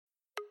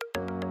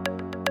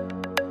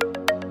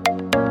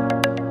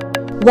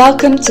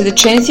Welcome to the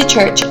Trinity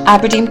Church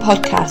Aberdeen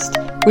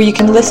podcast, where you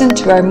can listen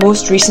to our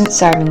most recent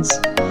sermons.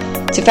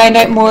 To find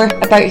out more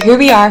about who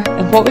we are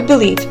and what we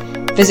believe,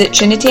 visit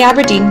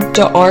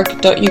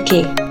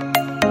trinityaberdeen.org.uk.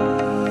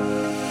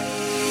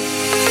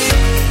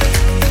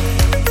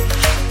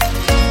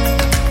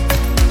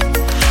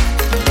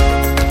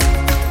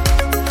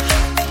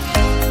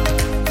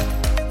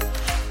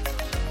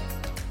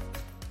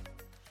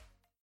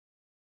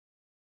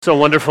 So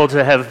wonderful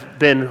to have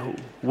been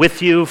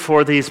with you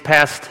for these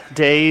past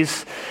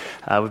days.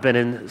 We've been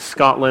in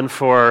Scotland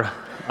for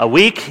a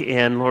week,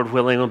 and Lord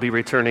willing, we'll be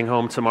returning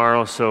home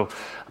tomorrow. So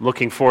I'm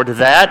looking forward to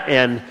that.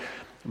 And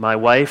my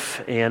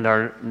wife and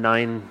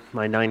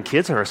my 9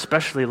 kids are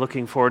especially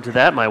looking forward to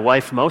that. My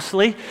wife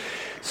mostly.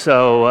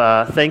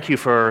 So thank you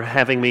for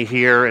having me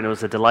here, and it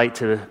was a delight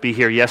to be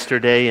here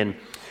yesterday. And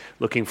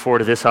looking forward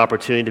to this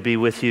opportunity to be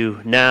with you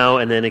now,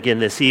 and then again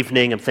this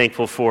evening. I'm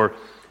thankful for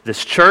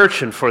this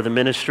church and for the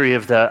ministry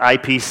of the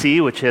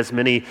IPC, which has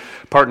many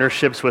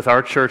partnerships with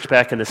our church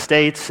back in the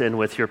States and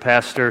with your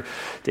pastor,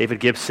 David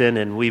Gibson,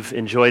 and we've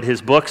enjoyed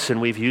his books and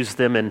we've used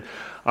them in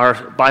our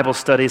Bible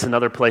studies and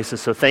other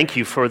places. So thank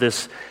you for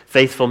this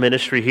faithful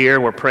ministry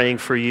here. We're praying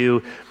for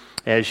you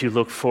as you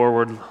look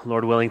forward,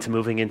 Lord willing, to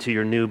moving into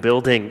your new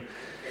building.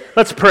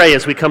 Let's pray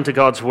as we come to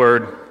God's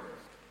Word.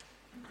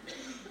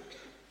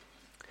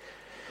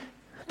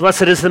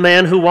 Blessed is the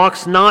man who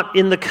walks not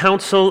in the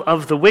counsel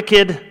of the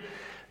wicked,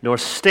 nor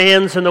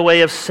stands in the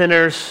way of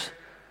sinners,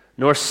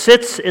 nor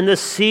sits in the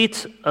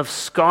seat of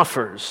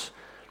scoffers.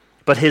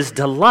 But his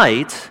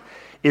delight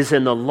is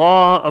in the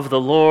law of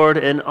the Lord,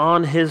 and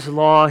on his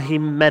law he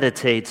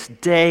meditates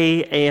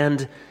day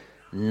and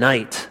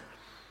night.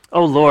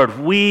 Oh Lord,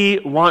 we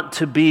want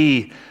to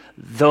be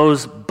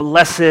those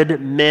blessed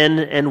men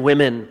and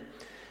women.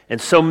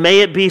 And so may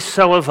it be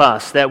so of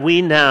us that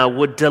we now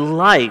would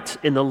delight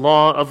in the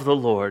law of the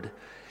Lord,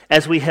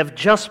 as we have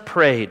just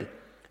prayed,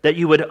 that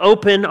you would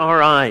open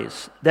our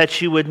eyes,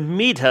 that you would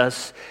meet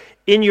us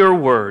in your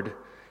word.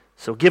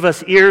 So give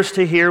us ears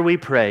to hear, we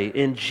pray,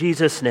 in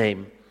Jesus'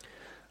 name.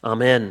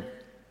 Amen.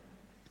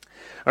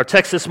 Our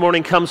text this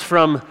morning comes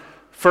from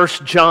 1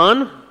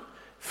 John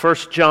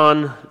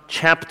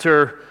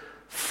chapter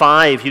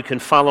 5. You can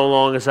follow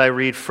along as I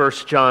read 1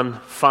 John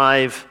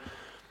 5,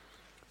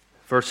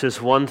 verses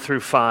 1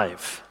 through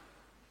 5.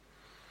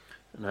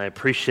 And I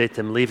appreciate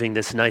them leaving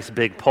this nice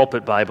big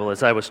pulpit Bible,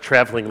 as I was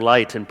traveling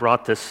light and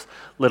brought this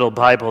little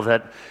Bible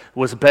that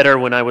was better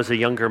when I was a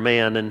younger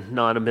man and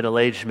not a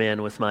middle-aged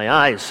man with my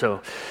eyes.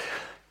 So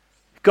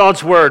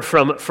God's word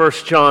from 1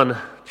 John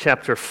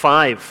chapter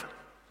 5.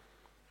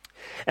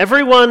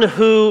 Everyone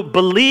who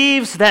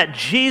believes that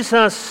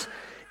Jesus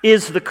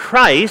is the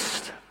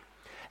Christ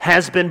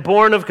has been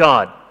born of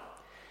God.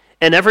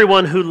 And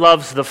everyone who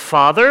loves the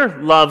Father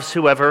loves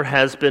whoever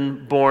has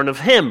been born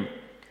of him.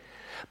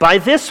 By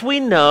this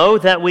we know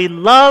that we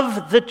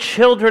love the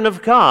children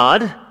of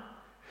God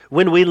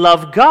when we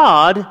love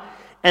God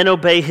and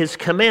obey his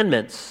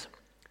commandments.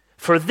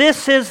 For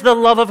this is the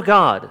love of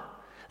God,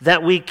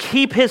 that we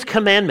keep his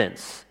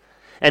commandments,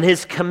 and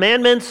his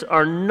commandments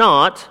are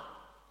not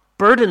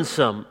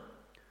burdensome.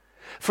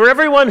 For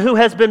everyone who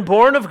has been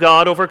born of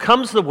God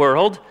overcomes the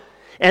world,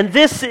 and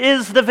this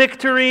is the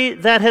victory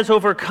that has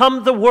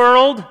overcome the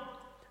world,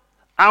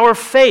 our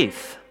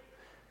faith.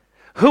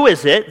 Who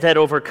is it that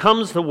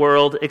overcomes the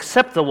world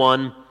except the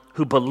one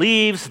who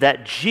believes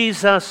that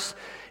Jesus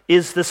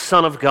is the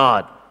Son of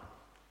God?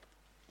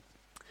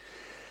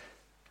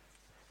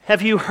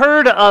 Have you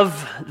heard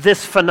of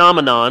this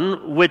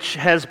phenomenon which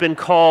has been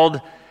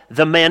called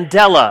the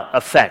Mandela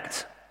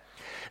effect?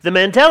 The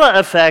Mandela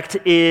effect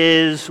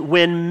is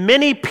when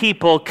many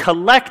people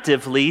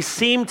collectively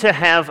seem to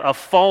have a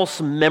false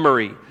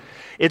memory.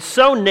 It's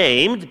so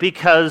named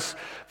because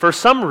for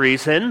some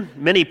reason,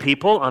 many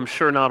people, I'm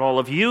sure not all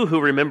of you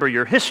who remember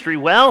your history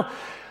well,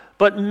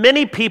 but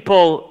many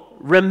people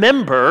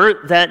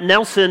remember that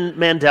Nelson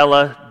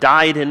Mandela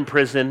died in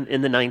prison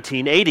in the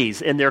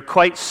 1980s, and they're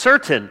quite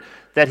certain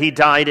that he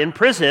died in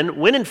prison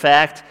when in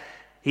fact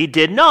he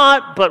did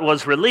not, but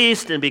was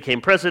released and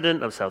became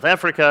president of South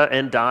Africa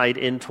and died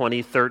in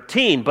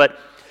 2013. But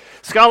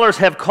scholars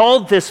have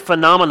called this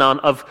phenomenon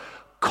of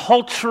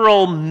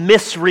cultural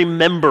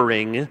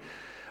misremembering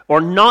or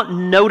not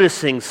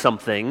noticing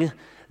something,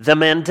 the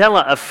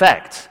Mandela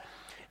effect.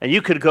 And you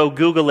could go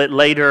Google it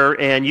later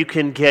and you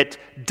can get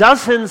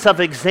dozens of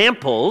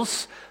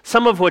examples,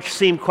 some of which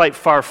seem quite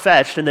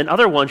far-fetched, and then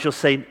other ones you'll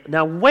say,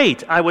 now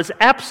wait, I was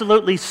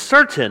absolutely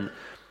certain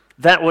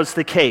that was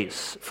the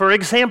case. For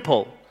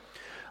example,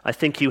 I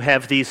think you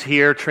have these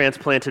here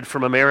transplanted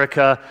from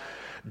America,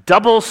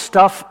 double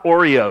stuff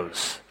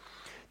Oreos.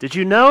 Did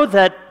you know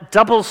that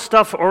double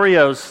stuff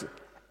Oreos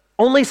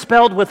only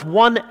spelled with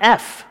one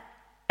F?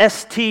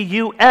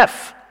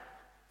 S-T-U-F.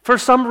 For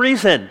some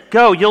reason.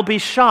 Go, you'll be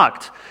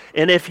shocked.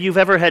 And if you've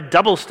ever had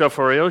double stuff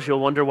Oreos,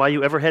 you'll wonder why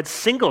you ever had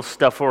single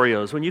stuff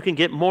Oreos when you can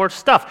get more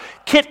stuff.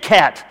 Kit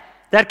Kat,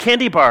 that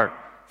candy bar.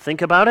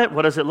 Think about it.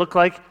 What does it look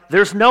like?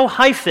 There's no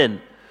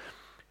hyphen.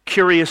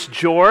 Curious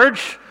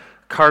George,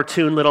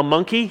 cartoon little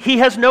monkey, he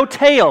has no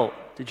tail.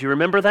 Did you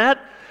remember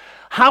that?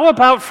 How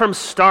about from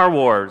Star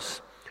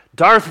Wars?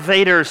 Darth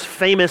Vader's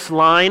famous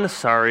line,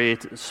 sorry,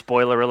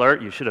 spoiler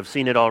alert, you should have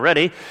seen it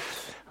already.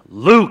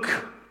 Luke,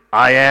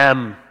 I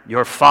am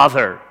your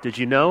father. Did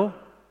you know?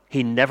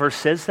 He never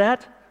says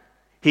that.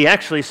 He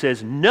actually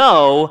says,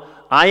 no,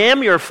 I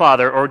am your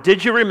father. Or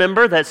did you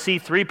remember that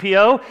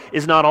C-3PO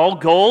is not all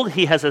gold?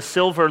 He has a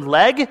silver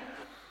leg.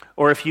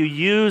 Or if you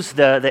use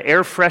the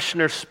air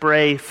freshener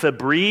spray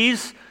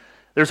Febreze,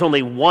 there's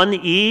only one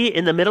E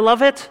in the middle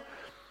of it.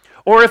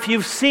 Or if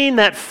you've seen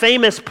that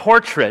famous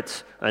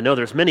portrait, I know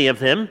there's many of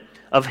them,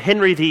 of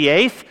Henry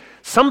VIII,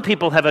 some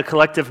people have a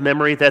collective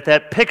memory that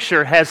that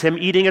picture has him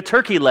eating a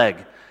turkey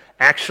leg.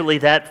 Actually,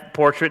 that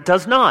portrait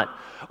does not.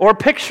 Or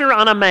picture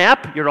on a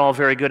map, you're all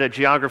very good at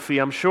geography,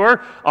 I'm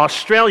sure,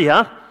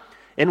 Australia.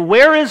 And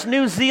where is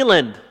New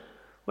Zealand?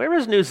 Where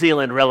is New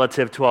Zealand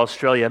relative to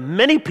Australia?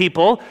 Many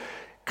people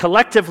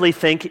collectively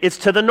think it's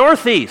to the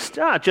northeast,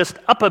 just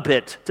up a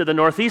bit to the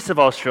northeast of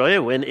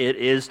Australia, when it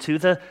is to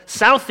the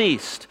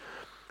southeast.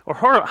 Or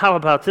how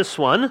about this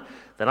one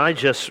that I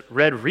just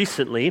read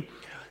recently?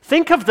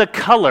 Think of the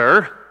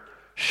color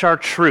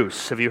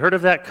chartreuse. Have you heard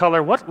of that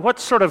color? What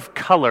sort of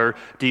color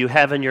do you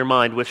have in your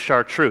mind with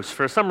chartreuse?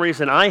 For some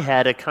reason, I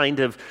had a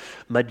kind of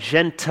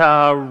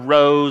magenta,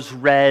 rose,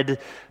 red,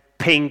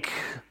 pink.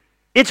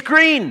 It's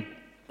green.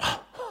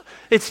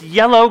 It's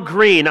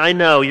yellow-green. I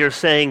know you're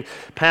saying,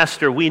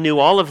 Pastor, we knew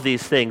all of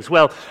these things.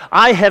 Well,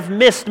 I have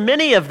missed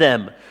many of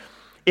them.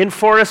 In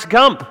Forrest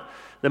Gump,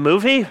 the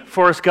movie,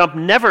 Forrest Gump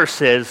never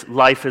says,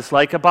 life is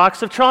like a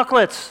box of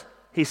chocolates.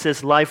 He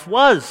says, life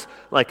was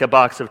like a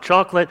box of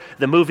chocolate.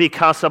 The movie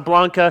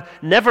Casablanca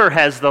never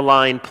has the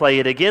line, play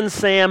it again,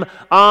 Sam,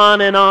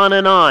 on and on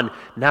and on.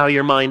 Now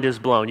your mind is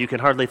blown. You can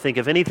hardly think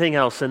of anything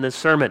else in this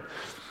sermon.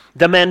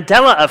 The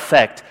Mandela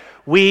effect.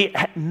 We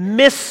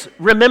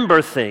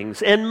misremember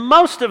things, and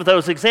most of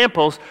those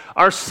examples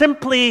are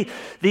simply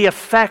the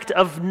effect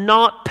of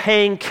not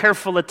paying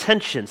careful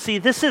attention. See,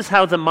 this is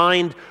how the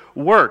mind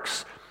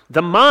works.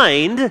 The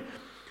mind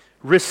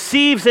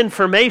receives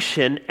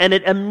information, and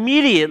it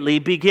immediately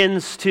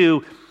begins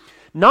to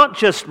not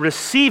just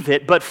receive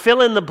it, but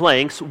fill in the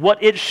blanks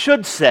what it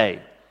should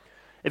say.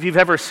 If you've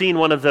ever seen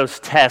one of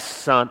those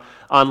tests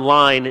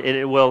online, and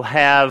it will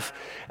have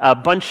a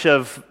bunch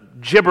of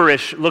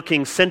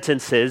gibberish-looking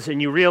sentences,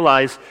 and you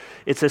realize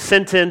it's a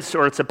sentence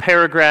or it's a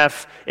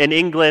paragraph in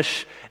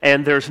English,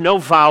 and there's no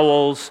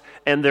vowels,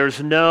 and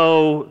there's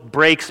no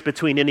breaks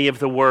between any of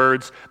the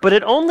words, but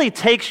it only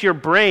takes your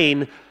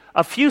brain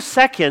a few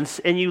seconds,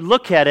 and you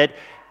look at it,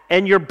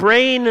 and your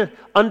brain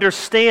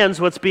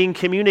understands what's being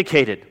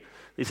communicated.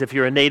 At least if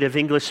you're a native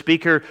English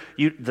speaker,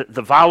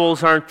 the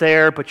vowels aren't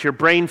there, but your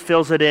brain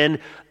fills it in,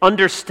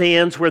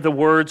 understands where the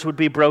words would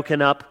be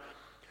broken up.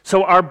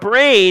 So our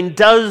brain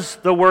does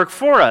the work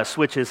for us,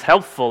 which is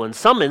helpful in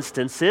some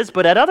instances,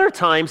 but at other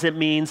times it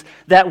means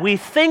that we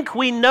think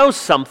we know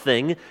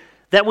something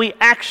that we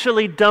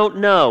actually don't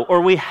know,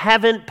 or we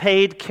haven't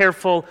paid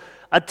careful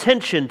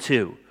attention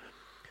to.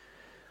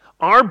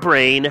 Our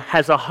brain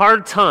has a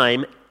hard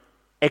time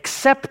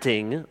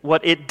accepting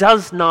what it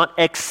does not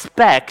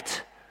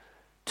expect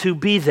to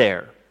be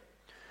there.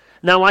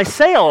 Now, I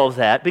say all of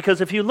that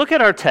because if you look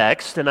at our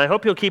text, and I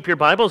hope you'll keep your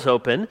Bibles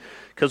open,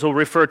 because we'll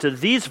refer to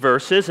these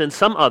verses and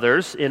some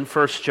others in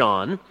 1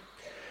 John,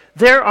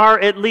 there are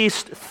at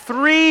least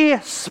 3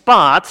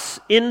 spots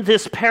in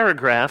this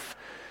paragraph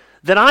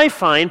that I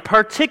find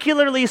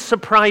particularly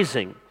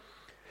surprising,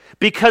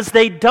 because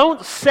they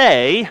don't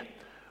say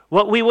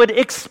what we would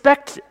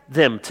expect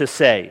them to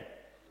say.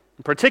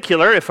 In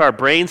particular, if our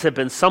brains have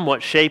been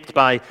somewhat shaped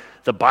by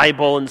the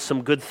Bible and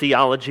some good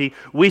theology,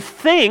 we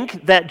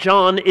think that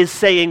John is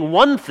saying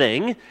one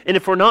thing, and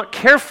if we're not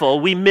careful,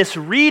 we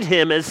misread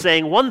him as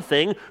saying one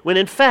thing, when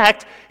in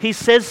fact, he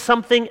says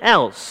something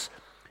else.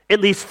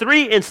 At least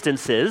 3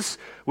 instances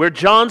where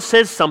John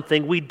says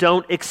something we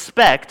don't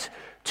expect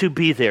to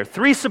be there.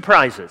 3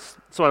 surprises.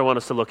 That's what I want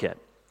us to look at.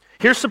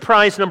 Here's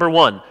surprise number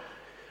 1.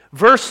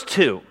 Verse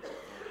 2.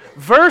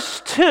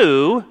 Verse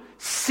 2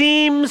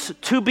 seems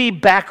to be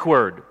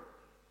backward.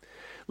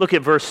 Look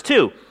at verse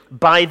 2.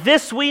 By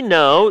this we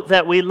know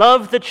that we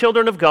love the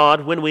children of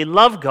God when we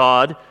love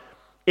God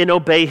and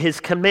obey His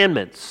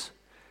commandments.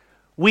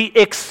 We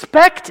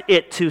expect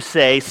it to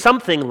say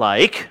something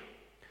like,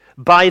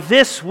 by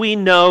this we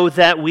know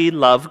that we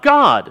love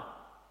God,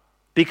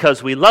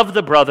 because we love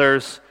the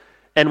brothers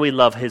and we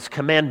love His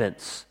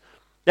commandments.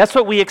 That's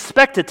what we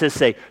expect it to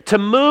say. To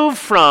move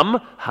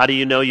from, how do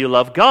you know you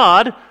love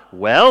God?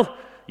 Well,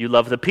 you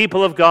love the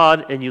people of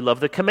God and you love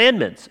the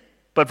commandments.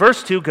 But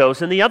verse 2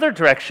 goes in the other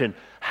direction.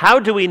 How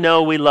do we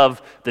know we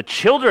love the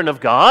children of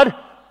God?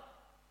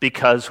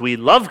 Because we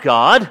love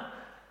God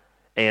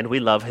and we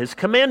love His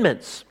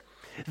commandments.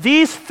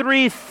 These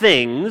 3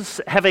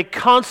 things have a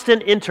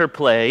constant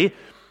interplay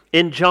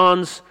in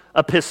John's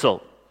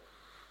epistle.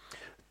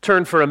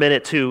 Turn for a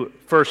minute to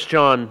 1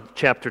 John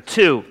chapter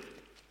 2.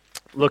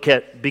 Look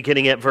at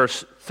beginning at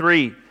verse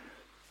 3.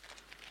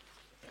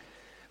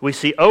 We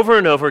see over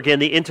and over again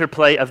the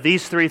interplay of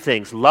these 3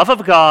 things: love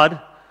of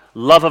God,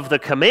 love of the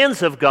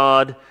commands of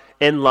God,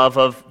 and love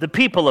of the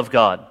people of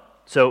God.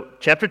 So,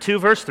 chapter 2,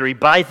 verse 3,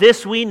 by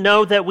this we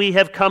know that we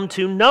have come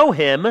to know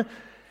him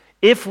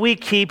if we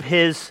keep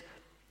his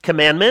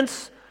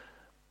commandments.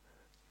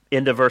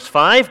 Into verse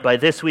 5, by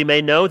this we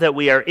may know that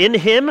we are in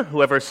him.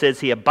 Whoever says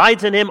he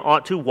abides in him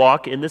ought to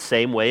walk in the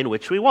same way in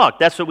which we walk.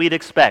 That's what we'd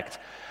expect.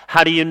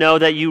 How do you know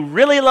that you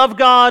really love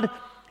God?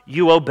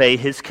 You obey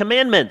his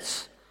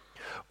commandments.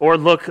 Or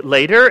look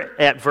later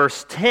at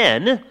verse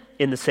 10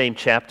 in the same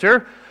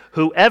chapter.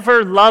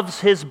 Whoever loves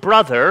his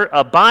brother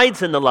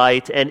abides in the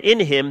light, and in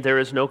him there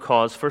is no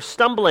cause for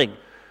stumbling.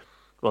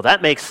 Well,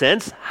 that makes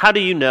sense. How do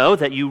you know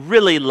that you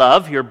really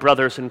love your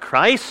brothers in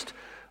Christ?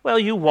 Well,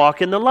 you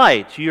walk in the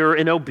light. You're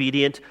an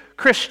obedient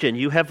Christian.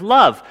 You have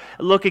love.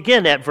 Look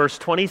again at verse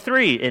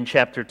 23 in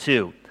chapter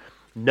 2.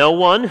 No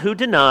one who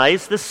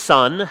denies the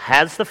Son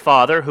has the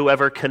Father.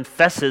 Whoever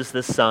confesses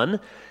the Son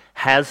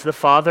has the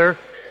Father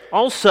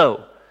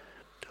also.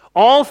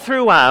 All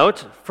throughout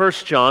 1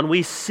 John,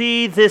 we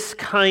see this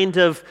kind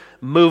of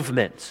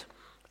movement: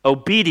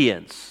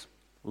 obedience,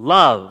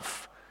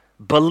 love,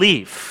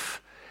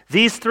 belief.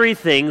 These three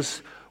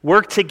things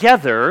work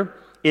together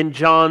in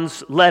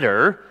John's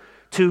letter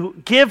to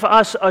give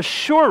us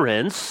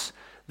assurance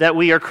that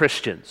we are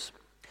Christians.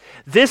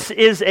 This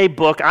is a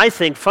book, I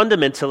think,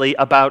 fundamentally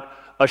about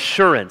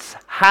assurance.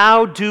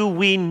 How do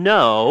we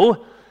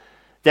know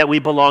that we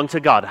belong to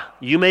God?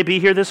 You may be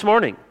here this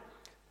morning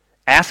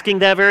asking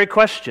that very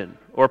question,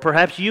 or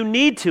perhaps you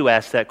need to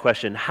ask that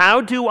question.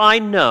 How do I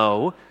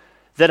know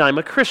that I'm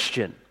a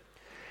Christian?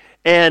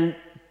 And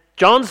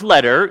John's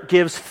letter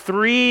gives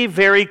three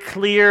very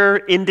clear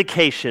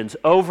indications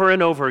over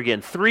and over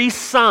again, three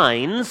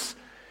signs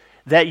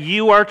that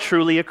you are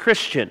truly a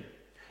Christian.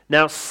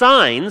 Now,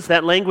 signs,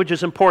 that language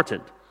is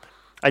important.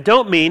 I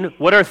don't mean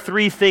what are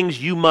three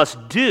things you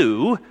must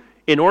do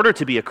in order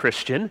to be a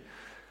Christian,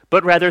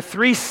 but rather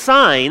three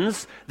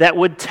signs that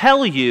would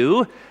tell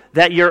you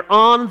that you're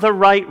on the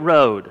right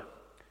road.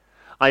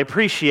 I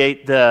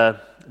appreciate the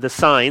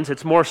signs.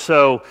 It's more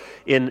so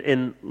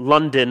in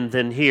London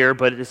than here,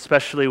 but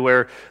especially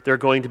where there are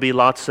going to be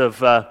lots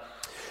of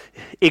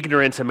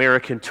ignorant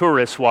American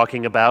tourists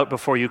walking about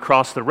before you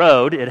cross the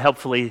road. It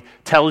helpfully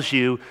tells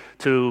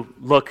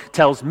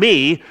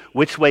me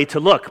which way to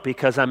look,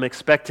 because I'm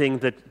expecting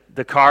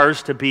the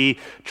cars to be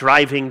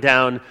driving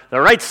down the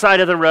right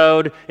side of the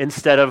road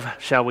instead of,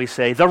 shall we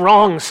say, the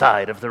wrong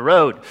side of the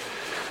road.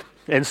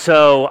 And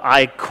so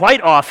I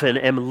quite often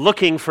am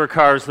looking for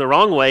cars the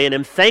wrong way and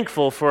am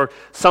thankful for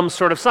some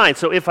sort of sign.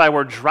 So if I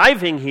were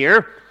driving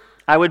here,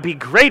 I would be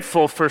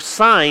grateful for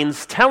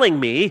signs telling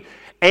me,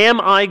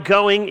 am I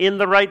going in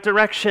the right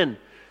direction?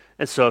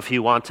 And so if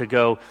you want to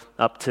go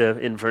up to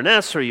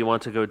Inverness or you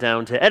want to go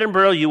down to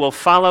Edinburgh, you will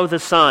follow the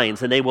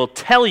signs and they will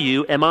tell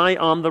you, am I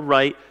on the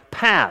right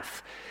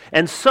path?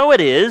 And so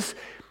it is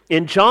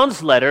in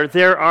John's letter.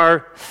 There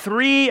are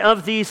three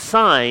of these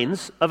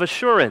signs of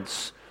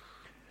assurance: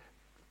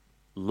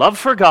 love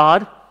for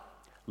God,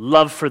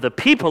 love for the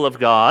people of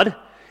God,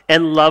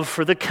 and love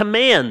for the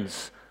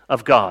commands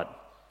of God.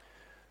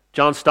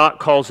 John Stott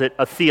calls it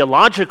a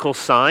theological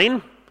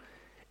sign,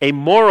 a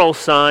moral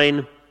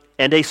sign,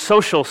 and a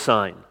social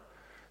sign.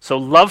 So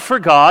love for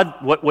God,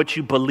 what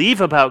you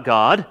believe about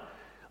God;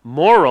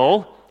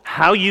 moral,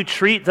 how you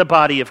treat the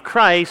body of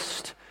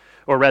Christ,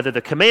 or rather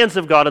the commands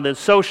of God; and then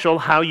social,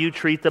 how you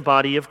treat the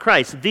body of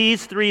Christ.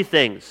 These three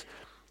things,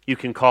 you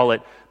can call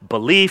it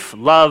belief,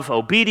 love,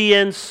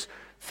 obedience,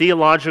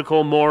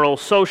 theological, moral,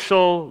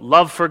 social,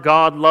 love for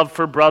God, love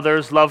for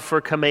brothers, love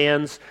for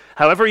commands.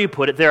 However you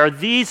put it, there are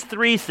these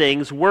three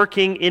things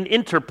working in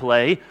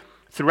interplay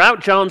throughout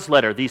John's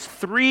letter, these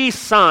three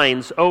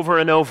signs over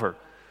and over.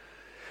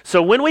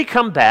 So when we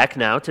come back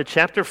now to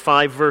chapter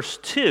 5, verse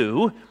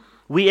 2,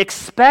 we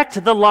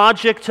expect the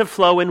logic to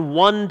flow in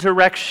one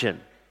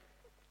direction,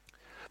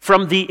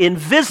 from the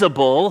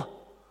invisible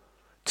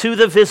to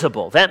the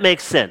visible. That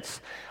makes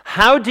sense.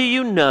 How do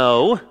you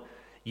know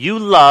you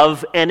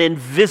love an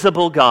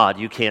invisible God?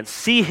 You can't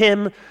see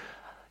him,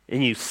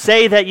 and you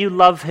say that you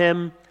love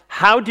him.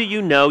 How do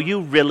you know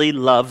you really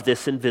love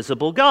this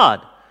invisible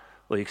God?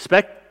 Well, you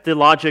expect the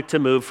logic to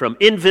move from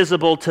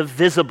invisible to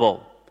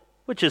visible,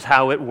 which is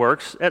how it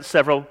works at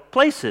several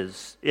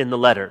places in the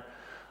letter.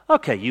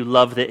 Okay, you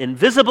love the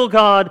invisible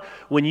God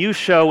when you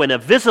show in a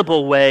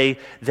visible way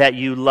that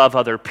you love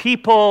other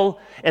people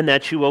and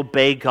that you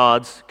obey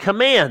God's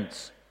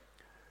commands.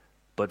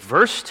 But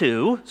verse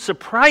 2,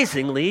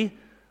 surprisingly,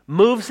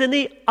 moves in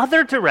the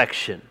other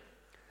direction.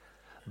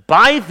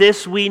 By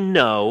this we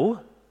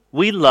know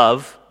we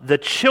love the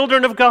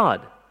children of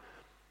God.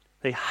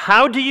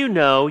 How do you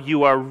know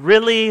you are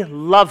really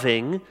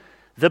loving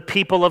the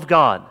people of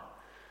God?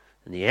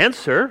 And the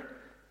answer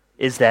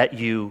is that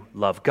you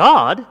love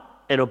God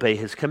and obey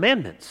his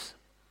commandments.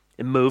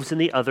 It moves in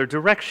the other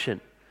direction.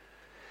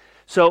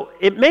 So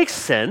it makes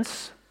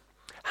sense.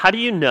 How do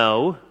you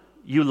know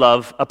you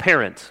love a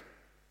parent?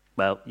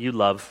 Well, you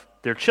love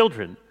their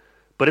children.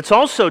 But it's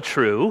also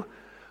true,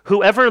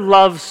 whoever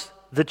loves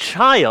the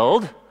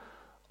child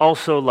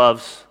also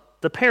loves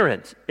the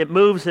parent. It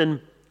moves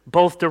in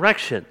both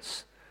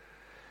directions.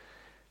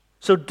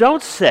 So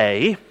don't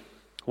say,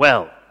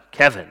 well,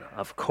 Kevin,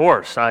 of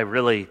course I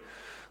really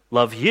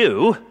love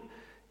you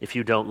if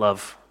you don't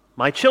love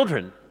my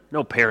children.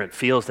 No parent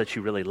feels that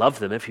you really love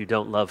them if you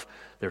don't love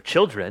their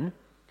children.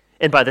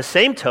 And by the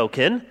same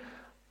token,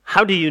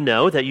 how do you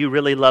know that you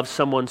really love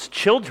someone's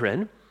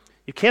children?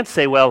 You can't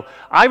say, well,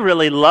 I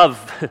really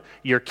love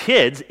your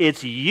kids.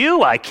 It's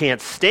you I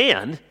can't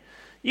stand.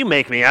 You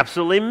make me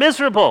absolutely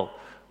miserable.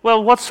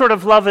 Well, what sort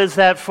of love is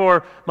that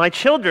for my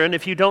children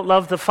if you don't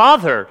love the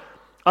father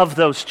of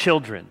those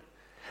children?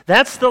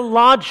 That's the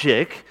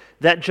logic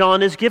that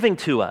John is giving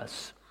to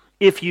us.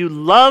 If you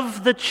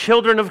love the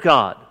children of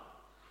God,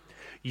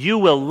 you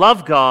will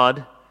love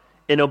God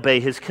and obey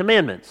his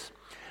commandments.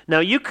 Now,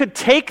 you could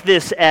take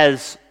this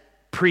as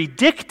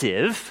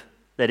predictive,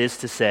 that is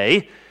to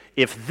say,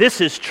 if this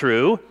is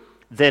true,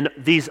 then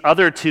these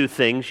other two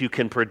things you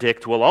can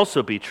predict will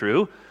also be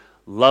true.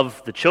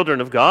 Love the children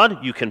of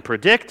God, you can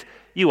predict.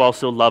 You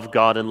also love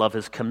God and love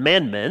his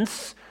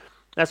commandments.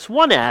 That's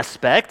one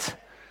aspect.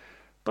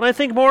 But I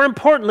think more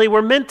importantly,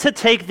 we're meant to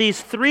take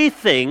these three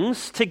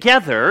things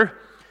together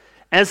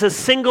as a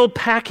single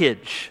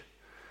package.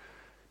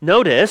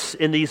 Notice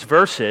in these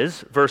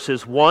verses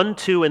 1,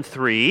 2, and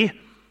 3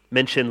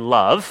 mention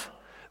love.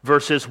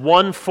 Verses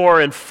 1,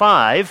 4, and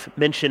 5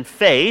 mention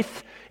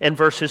faith. And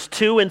verses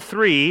 2 and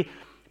 3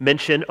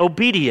 mention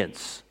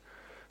obedience.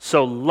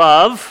 So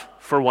love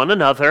for one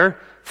another,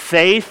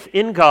 faith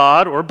in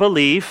God or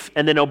belief,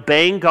 and then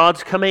obeying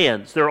God's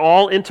commands. They're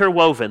all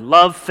interwoven.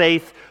 Love,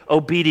 faith,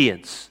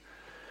 obedience.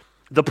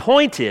 The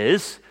point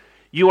is,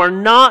 you are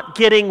not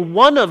getting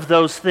one of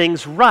those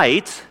things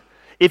right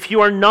if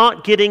you are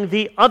not getting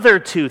the other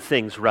two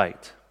things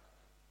right.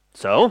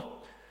 So,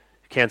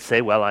 you can't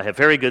say, well, I have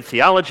very good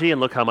theology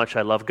and look how much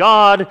I love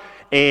God,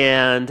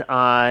 and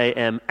I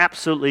am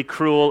absolutely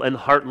cruel and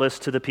heartless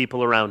to the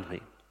people around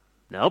me.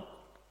 Nope,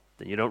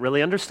 then you don't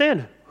really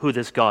understand who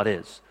this God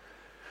is.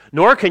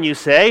 Nor can you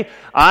say,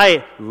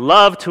 I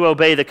love to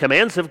obey the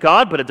commands of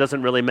God, but it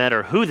doesn't really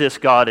matter who this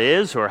God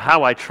is or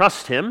how I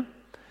trust him.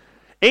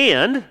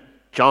 And,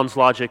 John's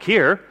logic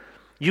here,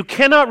 you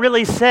cannot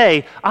really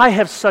say, I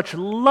have such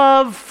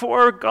love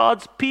for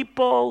God's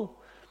people,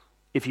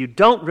 if you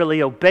don't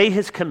really obey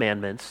his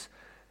commandments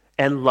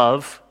and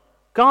love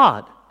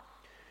God.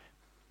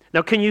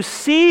 Now, can you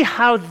see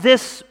how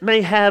this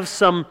may have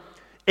some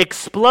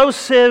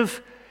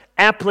explosive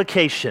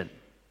application?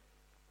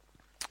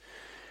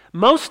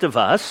 Most of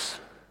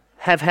us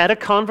have had a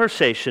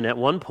conversation at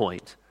one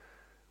point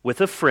with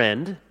a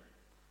friend,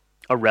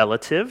 a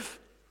relative,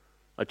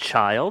 a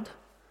child,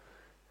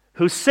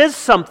 who says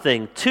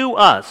something to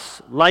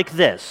us like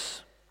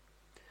this: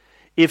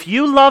 if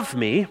you love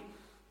me,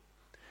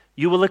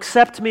 you will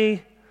accept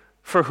me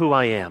for who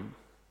I am.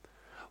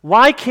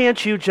 Why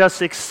can't you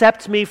just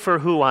accept me for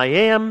who I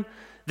am?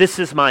 This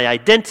is my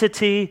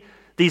identity.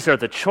 These are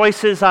the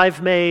choices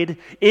I've made.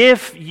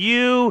 If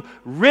you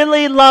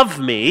really love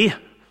me,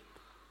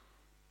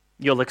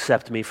 you'll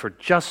accept me for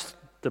just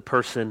the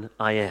person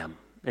I am.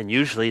 And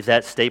usually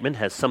that statement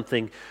has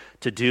something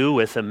to do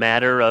with a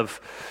matter of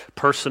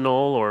personal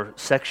or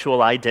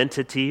sexual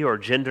identity or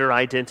gender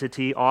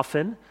identity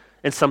often.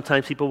 And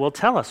sometimes people will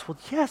tell us, well,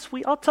 yes,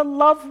 we ought to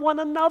love one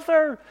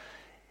another.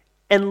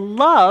 And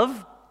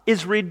love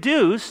is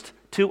reduced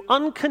to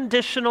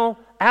unconditional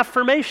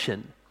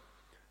affirmation.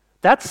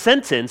 That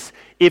sentence,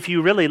 if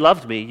you really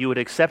loved me, you would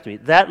accept me.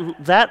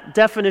 That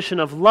definition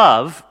of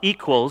love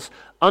equals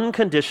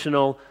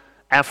unconditional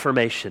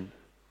affirmation.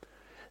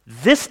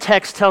 This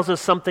text tells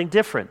us something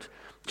different.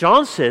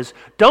 John says,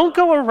 don't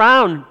go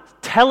around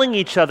telling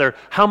each other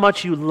how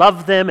much you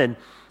love them and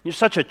you're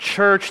such a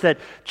church that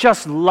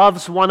just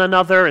loves one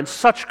another and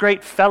such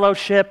great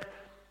fellowship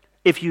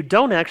if you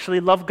don't actually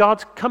love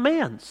God's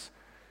commands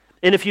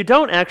and if you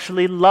don't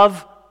actually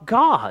love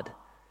God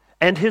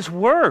and his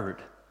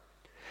word.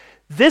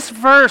 This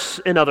verse,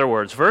 in other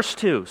words, verse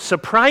 2,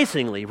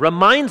 surprisingly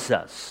reminds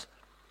us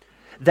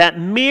that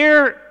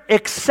mere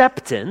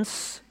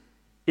acceptance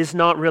is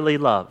not really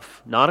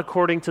love, not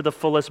according to the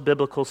fullest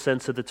biblical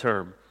sense of the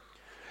term.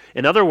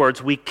 In other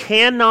words, we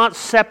cannot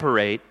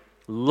separate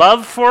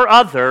love for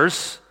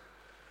others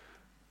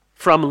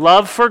from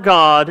love for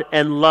God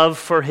and love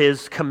for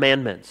his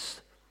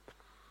commandments.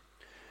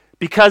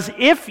 Because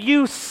if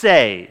you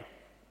say,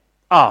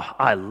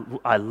 I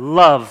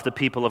love the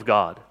people of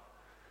God,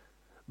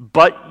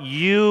 but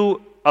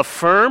you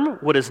affirm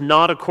what is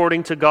not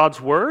according to God's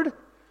word,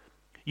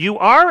 you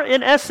are,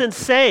 in essence,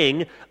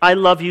 saying, I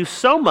love you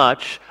so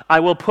much, I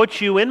will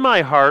put you in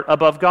my heart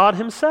above God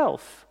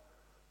himself.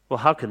 Well,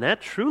 how can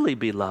that truly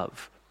be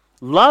love?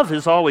 Love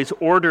is always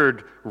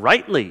ordered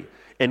rightly,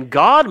 and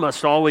God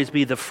must always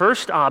be the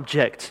first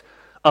object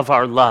of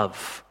our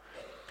love.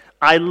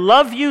 I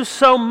love you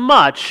so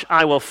much,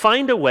 I will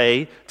find a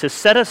way to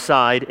set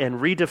aside and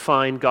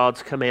redefine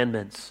God's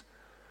commandments.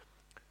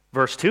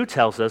 Verse 2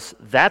 tells us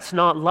that's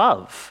not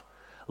love.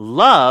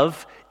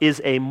 Love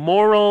is a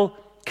moral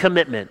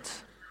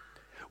commitment.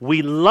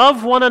 We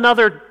love one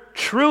another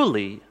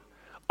truly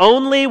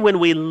only when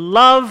we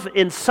love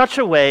in such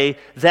a way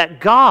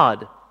that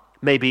God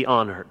may be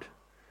honored.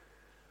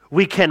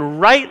 We can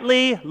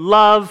rightly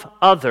love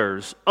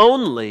others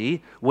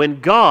only when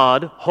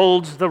God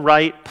holds the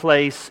right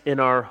place in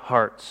our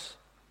hearts.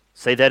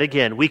 Say that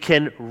again. We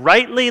can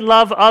rightly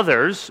love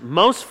others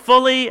most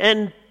fully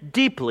and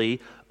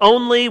deeply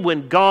only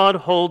when God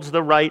holds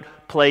the right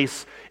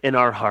place in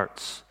our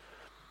hearts.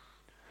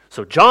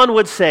 So John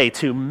would say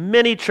to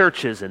many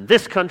churches in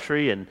this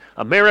country and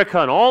America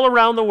and all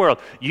around the world,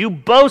 you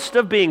boast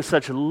of being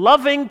such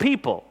loving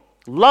people,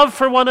 love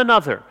for one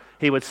another.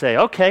 He would say,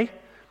 okay,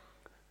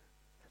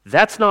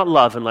 that's not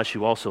love unless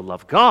you also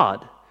love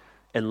God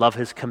and love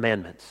His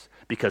commandments.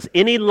 Because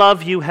any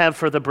love you have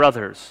for the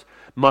brothers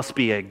must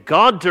be a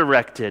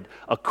God-directed,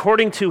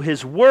 according to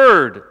His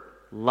word,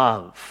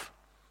 love.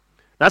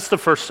 That's the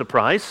first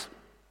surprise.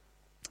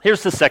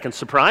 Here's the second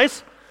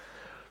surprise.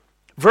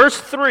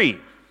 Verse 3.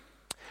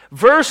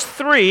 Verse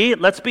 3,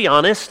 let's be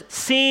honest,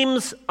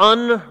 seems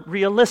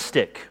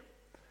unrealistic.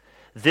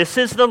 This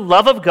is the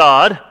love of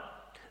God,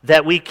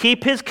 that we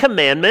keep His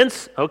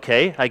commandments.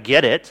 Okay, I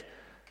get it.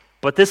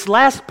 But this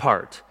last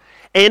part,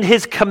 and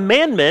His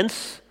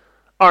commandments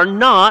are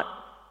not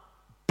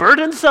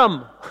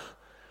burdensome.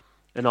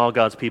 And all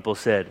God's people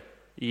said,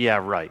 yeah,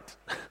 right.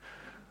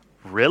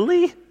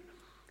 Really?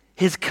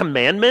 His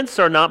commandments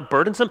are not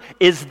burdensome?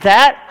 Is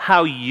that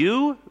how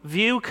you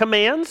view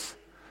commands?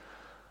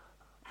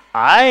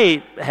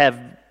 I have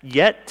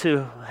yet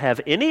to have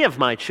any of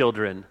my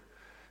children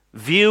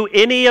view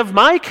any of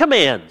my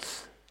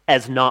commands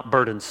as not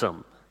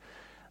burdensome.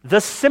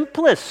 The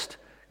simplest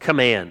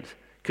command,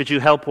 could you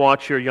help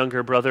watch your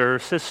younger brother or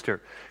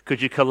sister?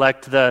 Could you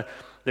collect the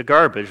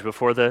garbage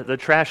before the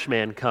trash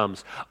man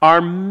comes? Are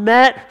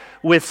met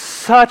with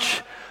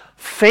such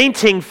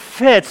fainting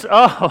fits.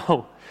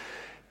 Oh,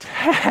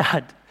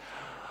 Dad,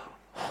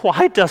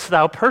 why dost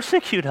thou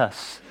persecute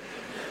us?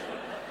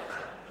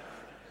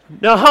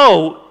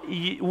 No,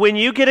 when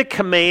you get a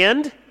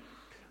command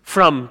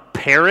from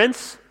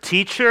parents,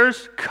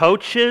 teachers,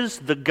 coaches,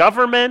 the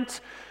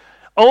government,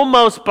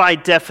 almost by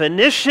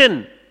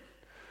definition,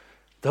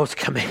 those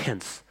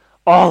commands,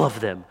 all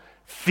of them,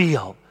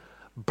 feel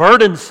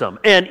burdensome,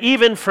 and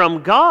even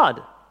from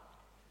God.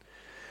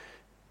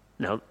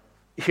 Now,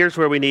 here's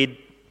where we need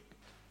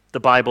the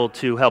Bible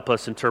to help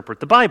us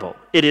interpret the Bible.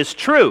 It is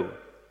true,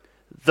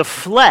 the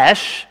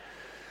flesh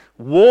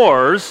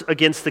wars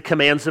against the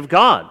commands of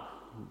God.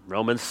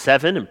 Romans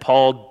 7, and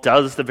Paul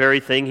does the very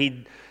thing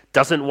he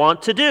doesn't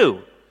want to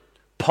do.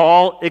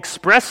 Paul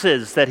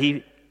expresses that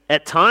he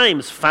at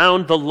times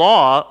found the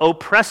law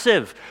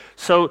oppressive.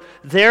 So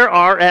there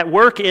are at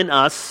work in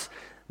us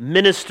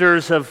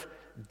ministers of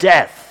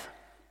death.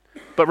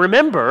 But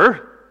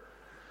remember,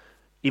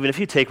 even if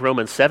you take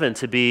Romans 7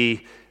 to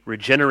be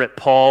regenerate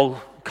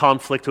Paul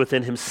conflict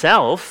within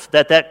himself,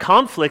 that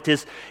conflict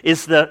is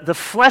the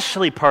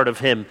fleshly part of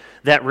him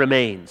that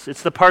remains.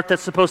 It's the part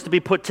that's supposed to be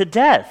put to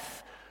death.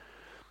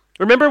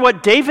 Remember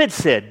what David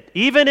said.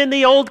 Even in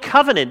the Old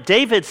Covenant,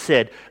 David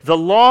said, the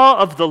law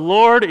of the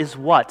Lord is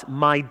what?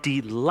 My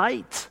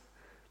delight.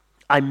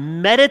 I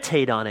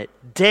meditate on it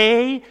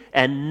day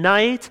and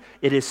night.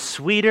 It is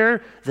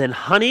sweeter than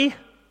honey.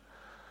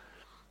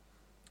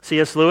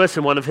 C.S. Lewis,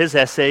 in one of his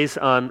essays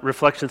on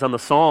Reflections on the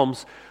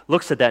Psalms,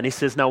 looks at that and he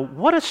says, now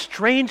what a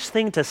strange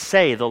thing to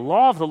say. The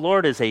law of the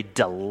Lord is a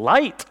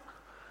delight.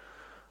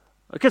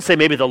 I could say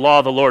maybe the law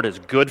of the Lord is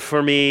good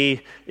for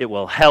me, it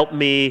will help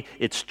me,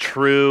 it's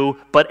true,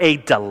 but a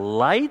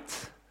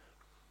delight?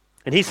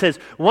 And he says,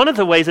 one of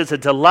the ways it's a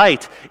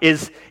delight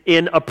is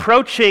in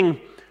approaching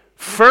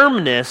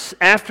firmness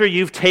after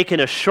you've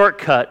taken a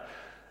shortcut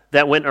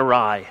that went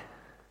awry.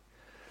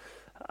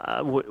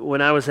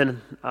 When I was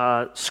in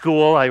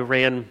school, I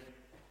ran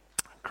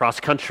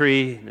cross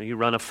country. You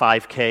run a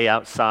 5K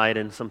outside,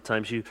 and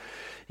sometimes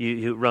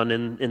you run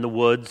in the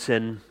woods.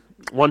 And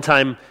one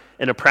time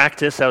in a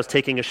practice, I was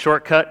taking a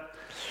shortcut.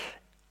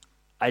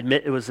 I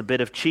admit it was a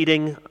bit of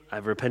cheating.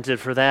 I've repented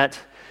for that.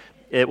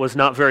 It was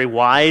not very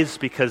wise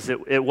because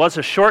it was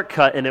a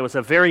shortcut, and it was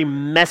a very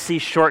messy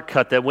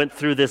shortcut that went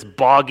through this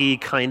boggy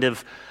kind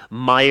of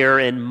mire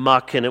and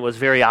muck, and it was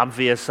very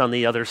obvious on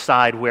the other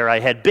side where I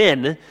had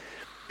been.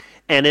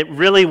 And it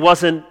really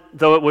wasn't,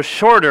 though it was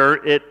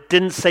shorter, it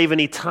didn't save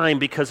any time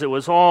because it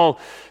was all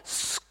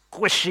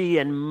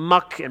squishy and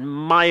muck and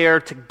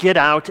mire to get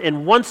out.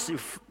 And once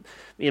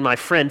me and my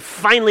friend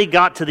finally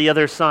got to the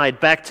other side,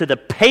 back to the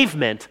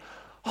pavement,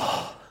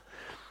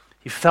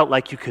 you felt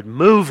like you could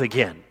move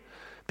again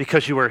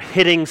because you were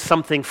hitting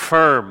something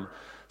firm,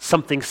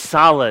 something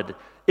solid.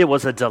 It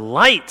was a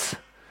delight.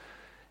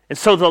 And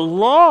so the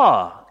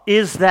law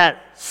is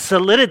that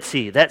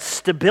solidity, that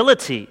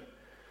stability.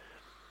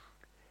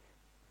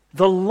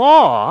 The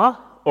law,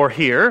 or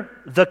here,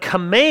 the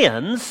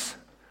commands,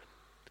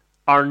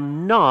 are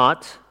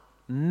not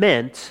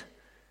meant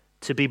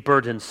to be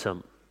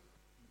burdensome.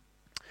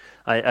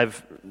 I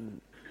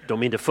don't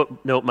mean to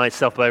footnote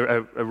myself, but I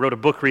wrote a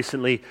book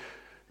recently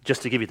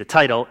just to give you the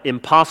title,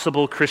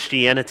 Impossible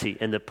Christianity.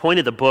 And the point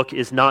of the book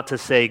is not to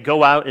say,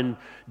 go out and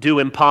do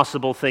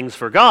impossible things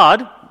for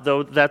God,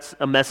 though that's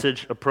a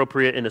message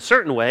appropriate in a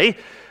certain way,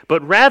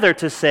 but rather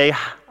to say,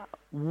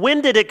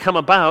 when did it come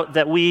about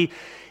that we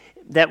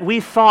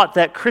thought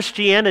that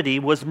Christianity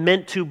was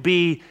meant to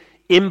be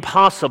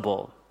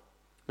impossible?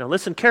 Now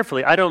listen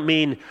carefully. I don't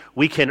mean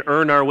we can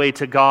earn our way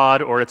to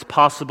God or it's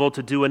possible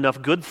to do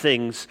enough good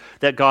things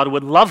that God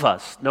would love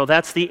us. No,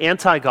 that's the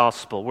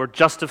anti-gospel. We're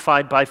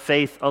justified by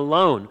faith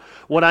alone.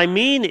 What I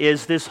mean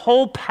is this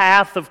whole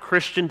path of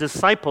Christian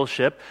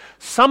discipleship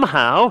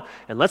somehow,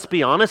 and let's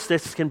be honest,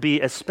 this can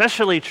be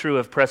especially true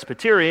of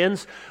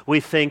Presbyterians, we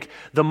think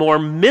the more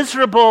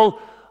miserable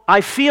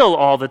I feel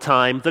all the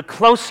time, the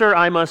closer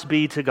I must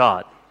be to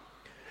God.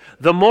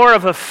 The more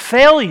of a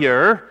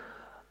failure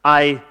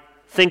I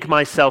think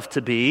myself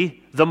to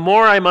be, the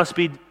more I must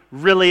be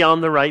really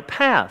on the right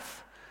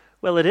path.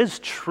 Well, it is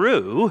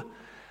true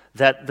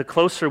that the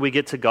closer we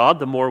get to God,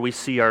 the more we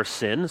see our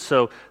sin.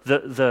 So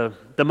the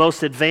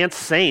most advanced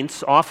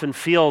saints often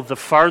feel the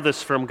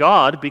farthest from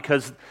God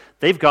because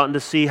they've gotten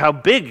to see how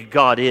big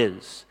God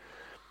is.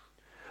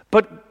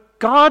 But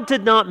God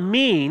did not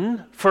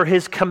mean for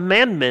his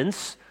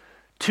commandments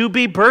to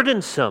be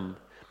burdensome.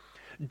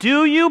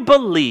 Do you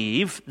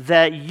believe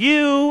that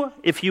you,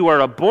 if you are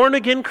a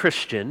born-again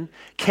Christian,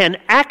 can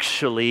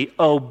actually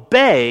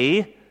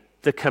obey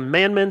the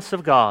commandments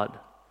of God?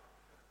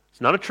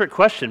 It's not a trick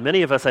question.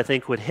 Many of us, I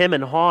think, would hem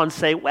and haw and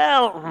say,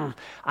 well,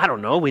 I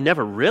don't know, we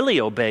never really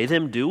obey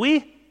them, do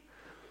we?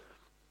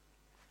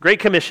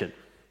 Great Commission.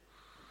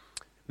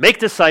 Make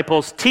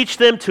disciples, teach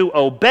them to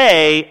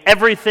obey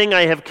everything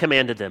I have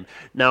commanded them.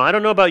 Now, I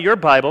don't know about your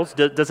Bibles.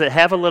 Does it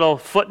have a little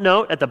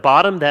footnote at the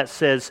bottom that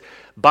says,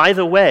 by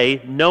the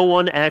way, no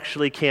one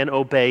actually can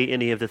obey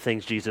any of the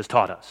things Jesus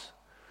taught us?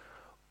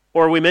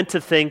 Or are we meant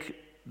to think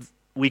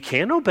we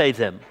can obey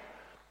them?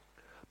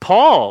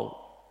 Paul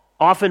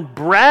often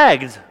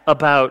bragged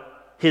about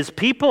his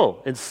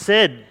people and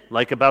said,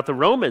 like about the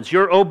Romans,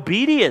 your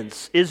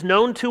obedience is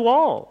known to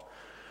all.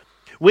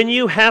 When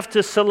you have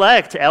to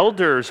select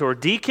elders or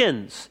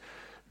deacons,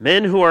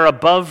 men who are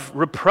above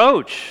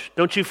reproach,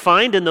 don't you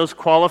find in those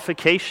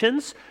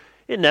qualifications,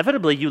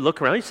 inevitably you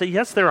look around and you say,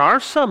 yes, there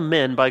are some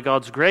men by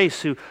God's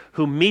grace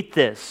who meet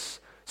this.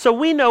 So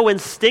we know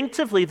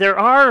instinctively there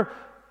are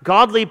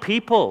godly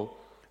people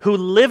who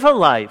live a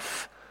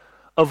life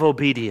of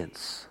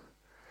obedience.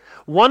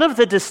 One of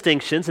the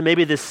distinctions, and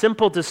maybe this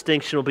simple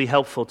distinction will be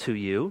helpful to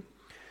you,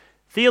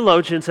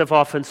 theologians have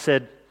often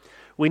said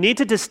we need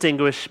to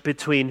distinguish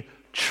between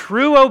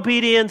true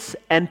obedience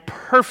and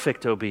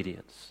perfect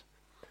obedience.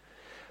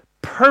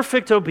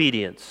 Perfect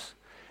obedience.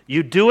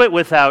 You do it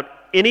without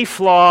any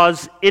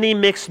flaws, any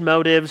mixed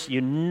motives,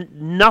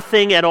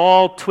 nothing at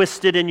all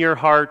twisted in your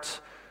heart.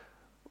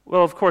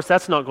 Well, of course,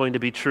 that's not going to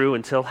be true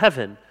until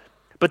heaven.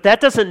 But that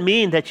doesn't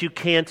mean that you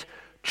can't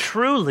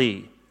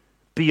truly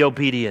be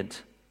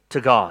obedient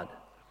to God.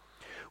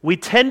 We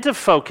tend to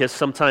focus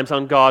sometimes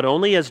on God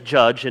only as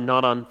judge and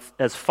not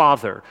as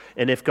father.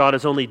 And if God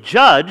is only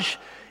judge,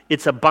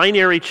 it's a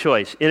binary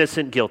choice,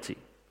 innocent, guilty.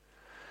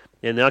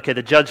 And okay,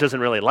 the judge doesn't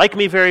really like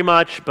me very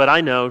much, but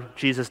I know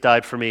Jesus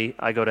died for me,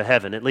 I go to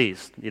heaven at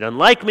least. He doesn't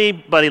like me,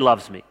 but he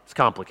loves me. It's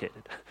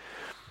complicated.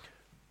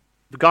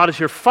 God is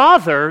your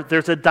father,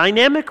 there's a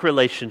dynamic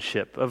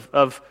relationship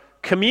of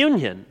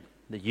communion.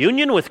 The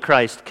union with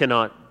Christ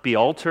cannot be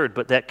altered,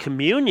 but that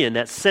communion,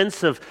 that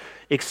sense of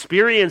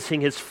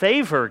experiencing his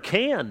favor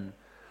can.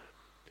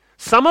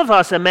 Some of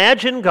us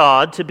imagine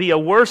God to be a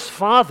worse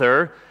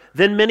father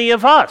than many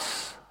of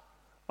us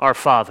are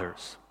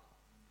fathers.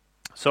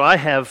 So I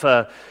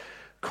have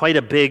quite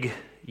a big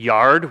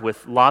yard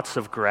with lots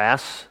of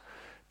grass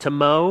to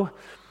mow,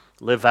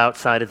 live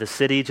outside of the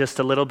city just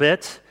a little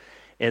bit.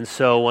 And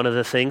so one of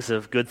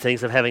the good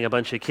things of having a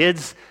bunch of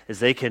kids is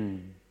they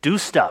can do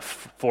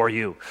stuff for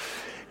you.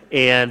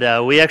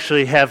 And we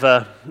actually have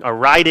a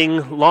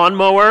riding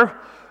lawnmower,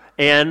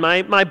 and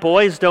my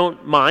boys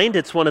don't mind.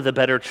 It's one of the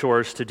better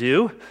chores to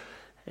do.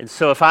 And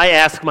so if I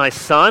ask my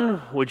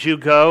son, would you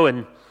go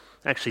and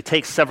actually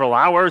takes several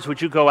hours,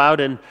 would you go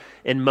out and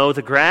mow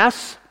the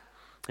grass?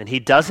 And he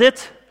does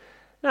it.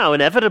 Now,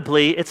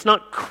 inevitably, it's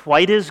not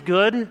quite as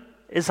good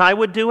as I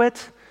would do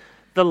it.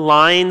 The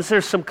lines,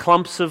 there's some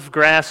clumps of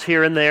grass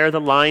here and there. The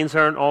lines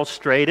aren't all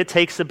straight. It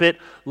takes a bit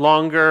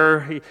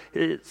longer.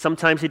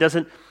 Sometimes he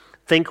doesn't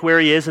think where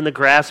he is and the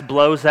grass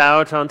blows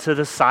out onto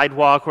the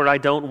sidewalk where I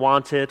don't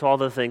want it, all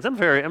the things. I'm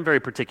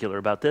very particular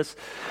about this.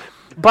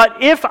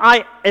 But if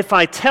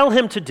I tell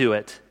him to do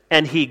it,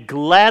 and he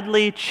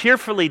gladly,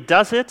 cheerfully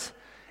does it,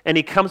 and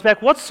he comes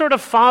back, what sort of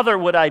father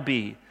would I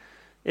be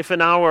if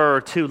an hour or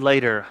two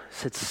later I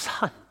said,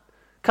 son,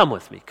 come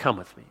with me.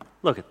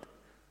 Look at this.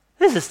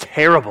 This is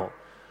terrible.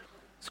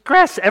 There's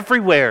grass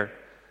everywhere.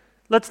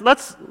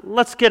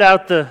 Let's get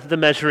out the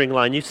measuring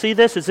line. You see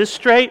this? Is this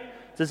straight?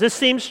 Does this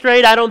seem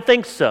straight? I don't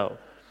think so.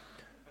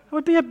 I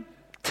would be a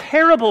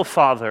terrible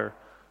father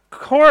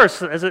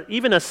course, as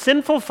even a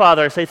sinful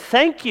father, I say,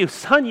 thank you,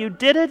 son, you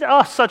did it.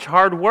 Oh, such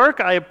hard work.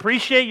 I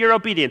appreciate your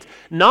obedience.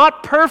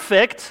 Not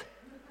perfect,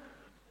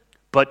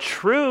 but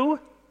true,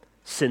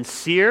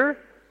 sincere,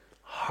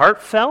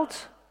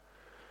 heartfelt.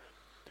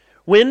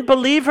 When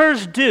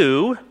believers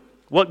do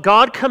what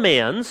God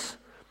commands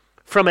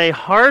from a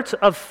heart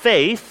of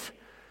faith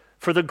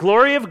for the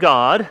glory of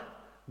God,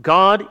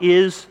 God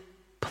is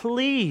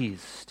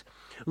pleased.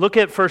 Look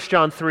at 1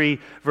 John 3,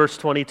 verse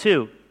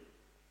 22.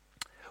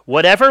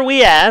 Whatever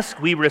we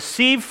ask, we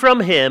receive from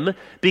him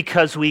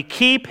because we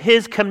keep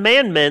his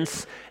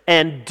commandments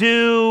and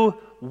do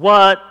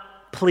what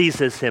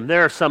pleases him.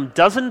 There are some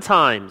dozen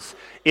times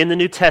in the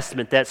New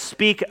Testament that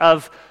speak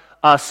of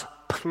us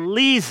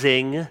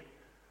pleasing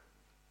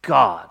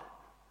God.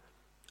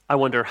 I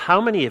wonder how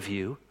many of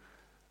you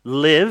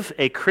live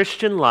a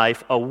Christian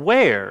life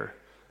aware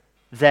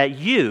that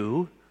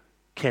you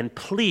can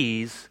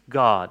please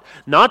God.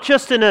 Not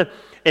just in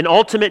an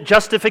ultimate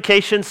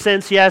justification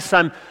sense. Yes,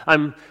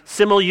 I'm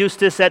simul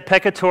justus et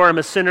peccator, I'm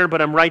a sinner,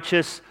 but I'm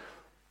righteous.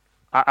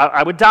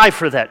 I would die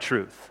for that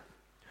truth.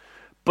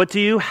 But do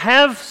you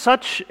have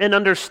such an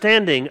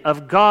understanding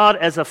of God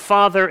as a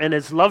Father and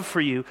his love for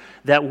you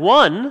that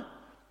one,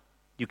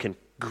 you can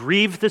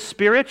grieve the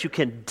Spirit, you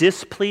can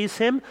displease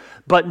him,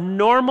 but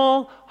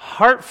normal,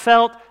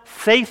 heartfelt,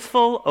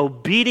 faithful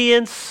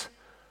obedience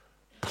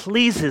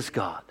pleases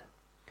God.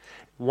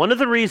 One of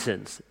the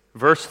reasons,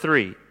 verse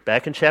 3,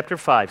 back in chapter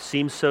 5,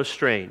 seems so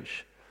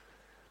strange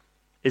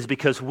is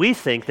because we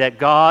think that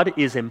God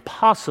is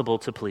impossible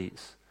to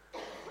please.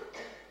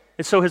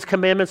 And so his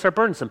commandments are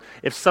burdensome.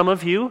 If some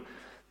of you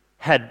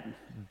had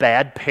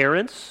bad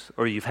parents,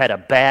 or you've had a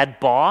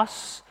bad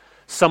boss,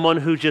 someone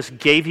who just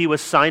gave you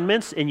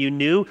assignments and you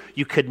knew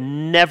you could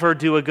never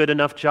do a good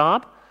enough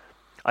job,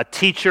 a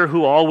teacher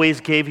who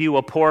always gave you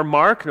a poor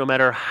mark no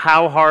matter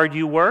how hard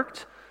you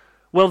worked,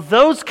 well,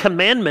 those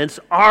commandments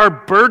are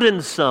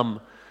burdensome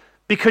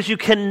because you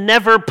can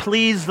never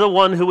please the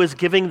one who is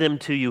giving them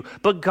to you.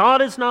 But God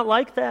is not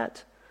like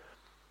that.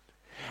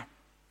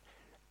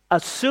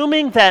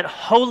 Assuming that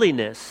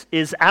holiness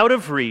is out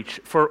of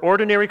reach for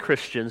ordinary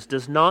Christians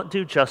does not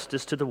do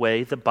justice to the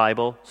way the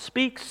Bible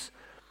speaks.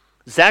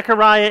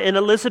 Zechariah and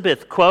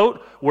Elizabeth,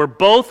 quote, were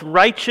both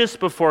righteous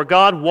before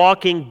God,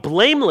 walking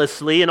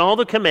blamelessly in all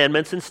the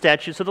commandments and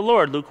statutes of the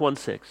Lord, Luke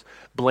 1:6.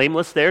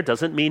 Blameless there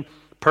doesn't mean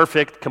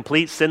perfect,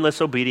 complete,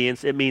 sinless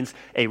obedience. It means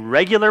a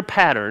regular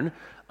pattern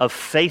of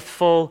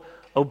faithful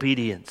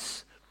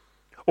obedience.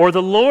 Or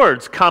the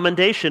Lord's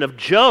commendation of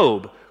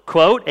Job,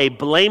 quote, a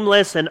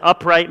blameless and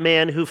upright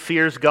man who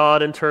fears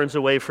God and turns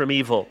away from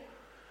evil.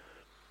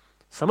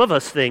 Some of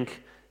us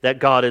think that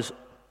God is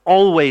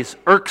always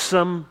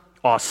irksome,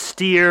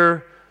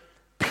 austere,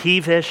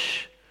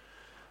 peevish.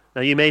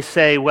 Now you may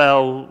say,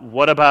 well,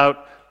 what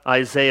about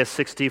Isaiah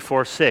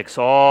 64:6?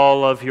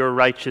 All of your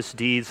righteous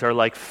deeds are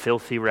like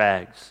filthy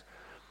rags.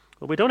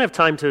 Well, we don't have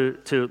time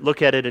to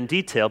look at it in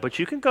detail, but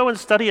you can go and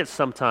study it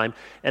sometime.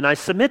 And I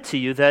submit to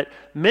you that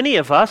many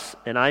of us,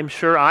 and I'm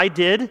sure I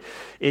did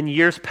in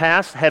years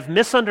past, have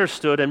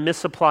misunderstood and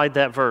misapplied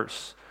that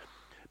verse.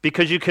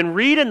 Because you can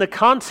read in the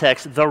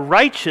context, the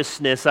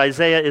righteousness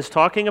Isaiah is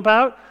talking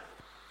about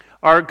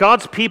are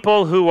God's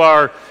people who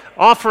are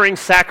offering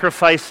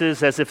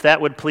sacrifices as if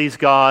that would please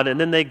God, and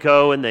then they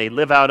go and they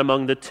live out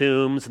among the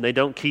tombs and they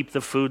don't keep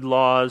the food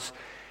laws.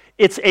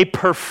 It's a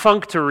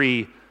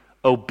perfunctory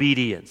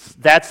obedience.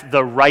 That's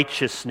the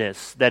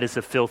righteousness that is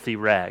a filthy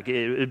rag.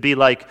 It would be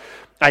like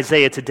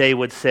Isaiah today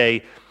would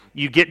say,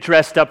 you get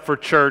dressed up for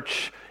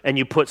church and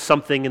you put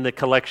something in the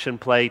collection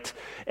plate,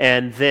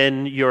 and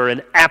then you're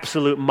an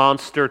absolute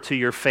monster to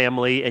your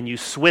family and you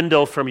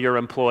swindle from your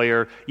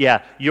employer.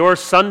 Yeah, your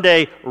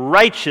Sunday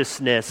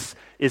righteousness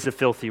is a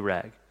filthy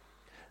rag.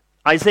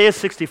 Isaiah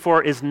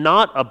 64 is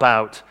not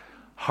about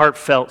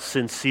heartfelt,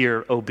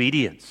 sincere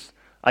obedience.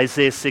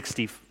 Isaiah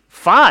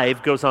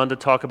 65 goes on to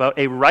talk about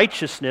a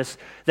righteousness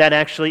that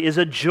actually is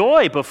a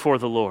joy before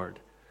the Lord.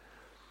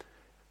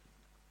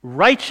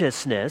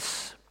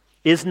 Righteousness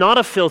is not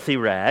a filthy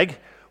rag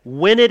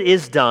when it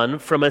is done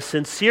from a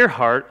sincere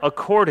heart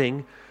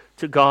according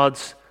to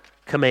God's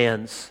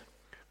commands.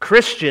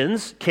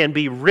 Christians can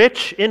be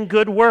rich in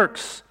good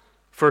works,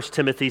 1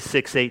 Timothy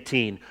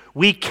 6:18.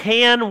 We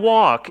can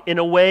walk in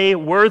a way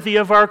worthy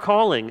of our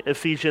calling,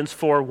 Ephesians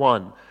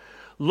 4:1.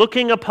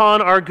 Looking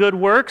upon our good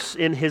works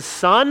in his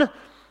Son,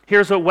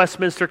 here's what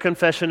Westminster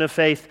Confession of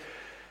Faith,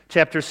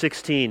 chapter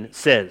 16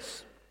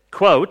 says,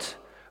 quote,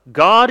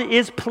 God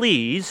is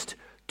pleased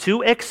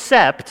to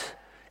accept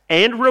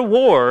and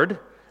reward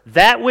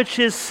that which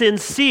is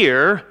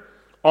sincere,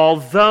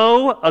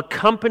 although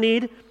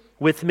accompanied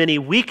with many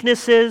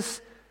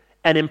weaknesses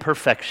and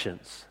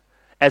imperfections.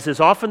 As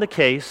is often the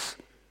case,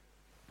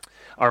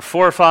 our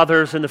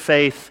forefathers in the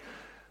faith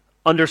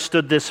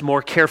understood this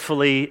more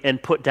carefully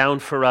and put down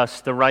for us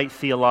the right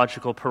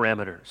theological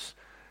parameters.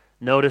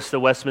 Notice the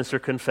Westminster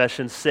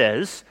Confession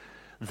says,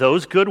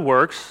 those good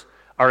works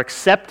are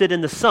accepted in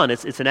the Son.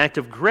 It's an act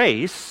of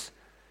grace.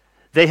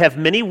 They have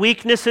many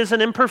weaknesses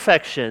and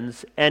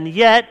imperfections, and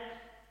yet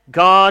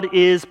God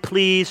is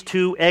pleased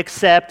to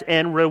accept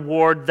and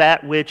reward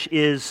that which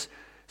is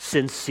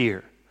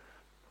sincere.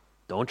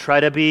 Don't try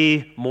to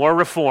be more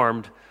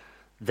reformed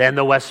than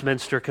the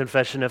Westminster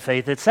Confession of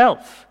Faith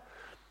itself.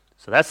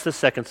 So that's the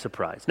second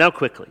surprise. Now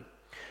quickly,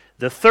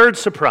 the third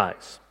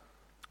surprise.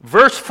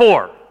 Verse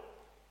 4.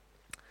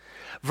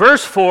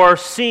 Verse 4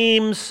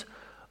 seems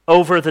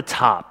over the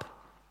top.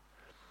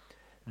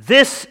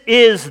 This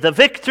is the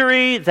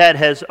victory that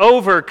has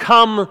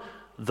overcome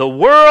the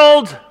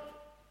world.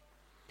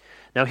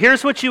 Now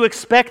here's what you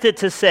expect it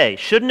to say.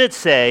 Shouldn't it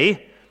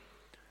say,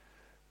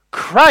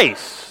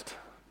 Christ,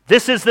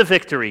 this is the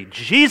victory.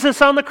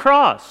 Jesus on the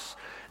cross,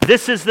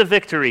 this is the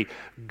victory.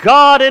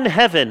 God in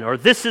heaven, or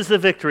this is the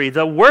victory.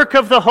 The work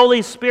of the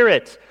Holy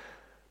Spirit.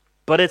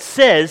 But it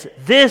says,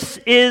 this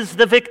is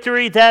the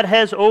victory that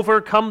has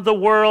overcome the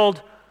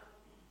world,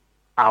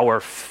 our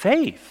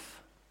faith.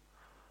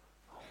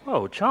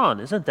 Whoa, John,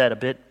 isn't that a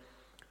bit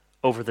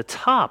over the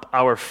top?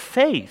 Our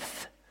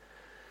faith.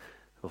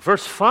 Well,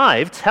 verse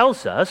 5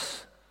 tells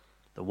us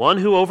the one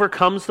who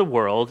overcomes the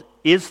world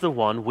is the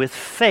one with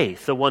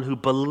faith, the one who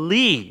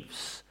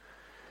believes.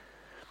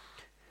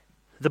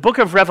 The book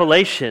of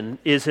Revelation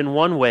is in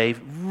one way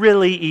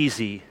really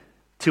easy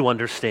to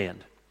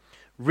understand.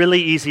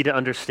 Really easy to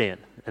understand.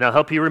 And I'll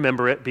help you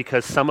remember it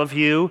because some of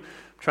you,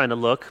 I'm trying to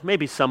look,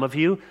 maybe some of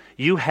you,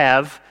 you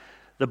have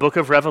the book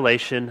of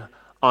Revelation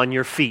on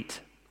your feet.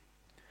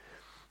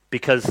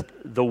 Because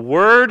the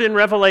word in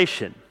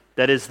Revelation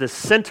that is the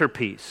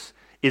centerpiece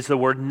is the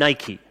word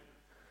Nike.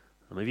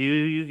 Some of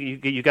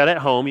you got it at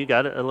home, you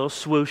got a little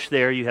swoosh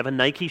there, you have a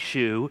Nike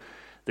shoe.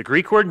 The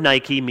Greek word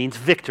Nike means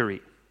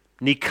victory.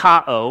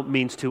 Nikao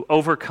means to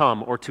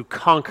overcome or to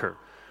conquer.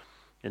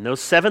 And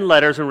those 7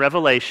 letters in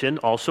Revelation,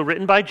 also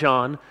written by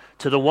John,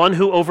 to the one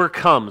who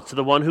overcomes, to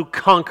the one who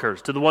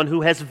conquers, to the one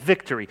who has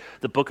victory.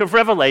 The book of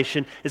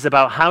Revelation is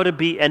about how to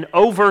be an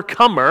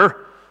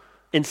overcomer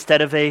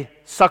instead of a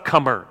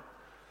succumber.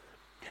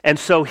 And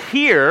so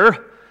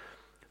here,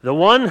 the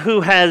one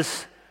who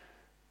has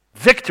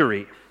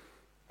victory,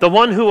 the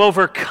one who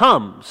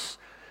overcomes,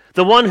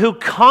 the one who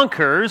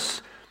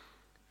conquers,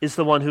 is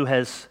the one who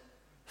has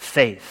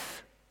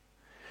faith.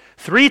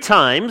 3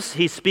 times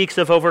he speaks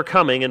of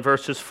overcoming in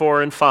verses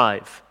 4 and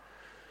 5.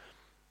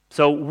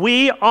 So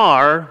we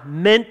are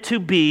meant to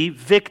be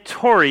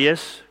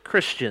victorious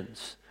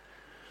Christians.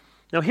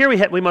 Now here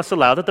we must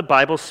allow that the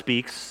Bible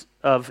speaks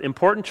of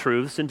important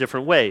truths in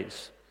different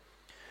ways.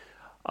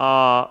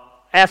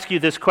 Ask you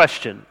this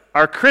question.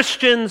 Are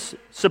Christians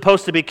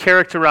supposed to be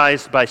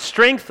characterized by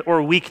strength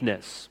or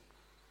weakness?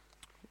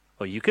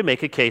 Well, you can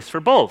make a case for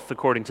both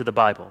according to the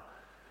Bible.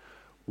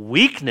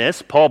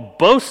 Weakness, Paul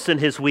boasts in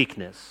his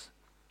weakness.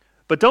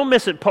 But don't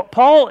miss it.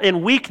 Paul,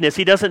 in weakness,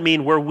 he doesn't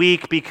mean we're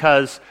weak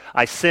because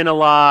I sin a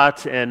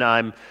lot and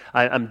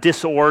I'm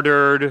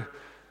disordered.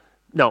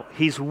 No,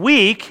 he's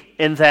weak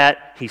in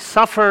that he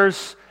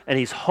suffers and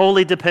he's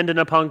wholly dependent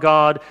upon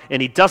God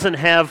and he doesn't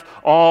have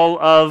all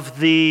of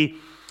the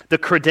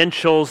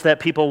credentials that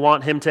people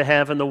want him to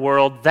have in the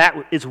world. That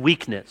is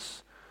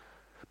weakness.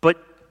 But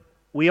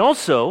we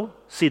also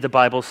see the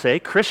Bible say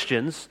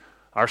Christians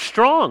are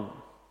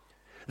strong.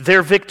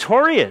 They're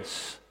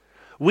victorious.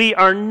 We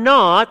are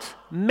not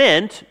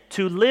meant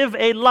to live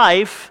a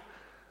life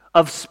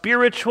of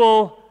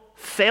spiritual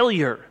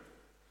failure.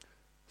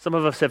 Some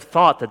of us have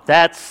thought that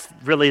that's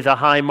really the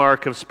high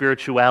mark of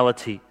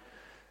spirituality.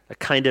 A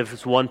kind of,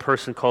 as one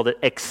person called it,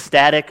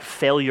 ecstatic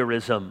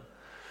failurism.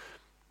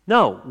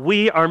 No,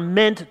 we are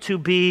meant to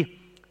be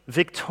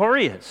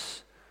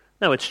victorious.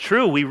 Now, it's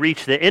true, we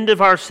reach the end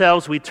of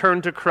ourselves, we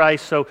turn to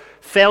Christ, so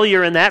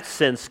failure in that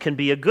sense can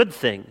be a good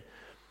thing.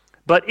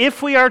 But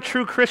if we are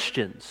true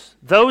Christians,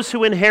 those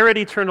who inherit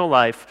eternal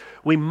life,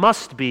 we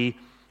must be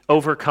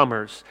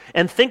overcomers.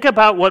 And think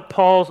about what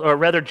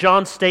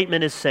John's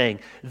statement is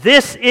saying.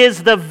 This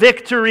is the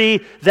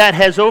victory that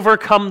has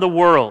overcome the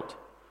world.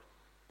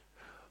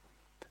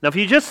 Now, if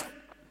you just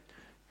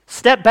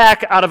step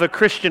back out of a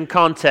Christian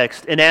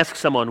context and ask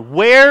someone,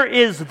 where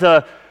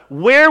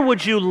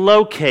would you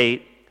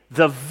locate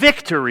the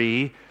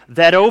victory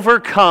that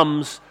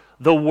overcomes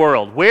the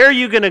world? Where are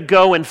you going to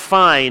go and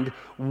find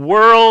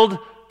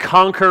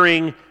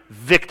world-conquering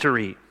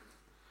victory?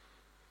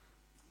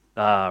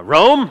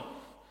 Rome?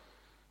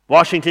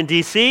 Washington,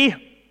 D.C.?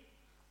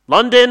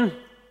 London?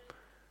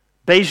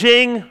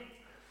 Beijing?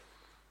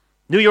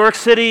 New York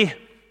City?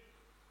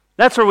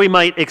 That's where we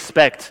might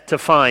expect to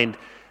find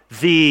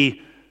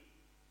the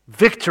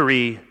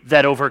victory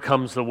that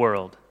overcomes the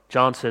world.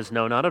 John says,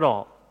 no, not at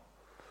all.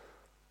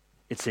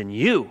 It's in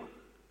you.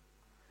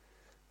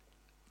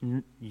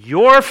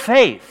 Your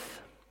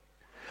faith.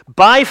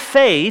 By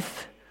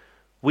faith,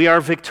 we are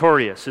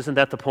victorious. Isn't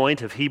that the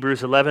point of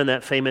Hebrews 11,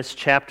 that famous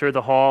chapter,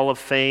 the hall of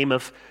fame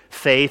of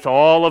faith?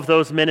 All of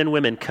those men and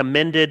women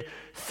commended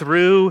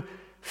through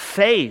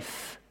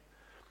faith.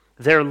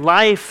 Their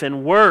life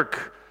and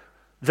work,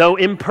 though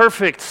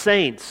imperfect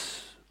saints,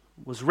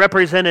 was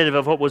representative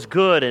of what was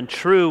good and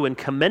true and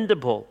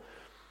commendable.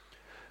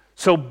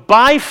 So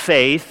by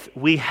faith,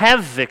 we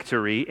have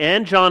victory.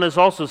 And John is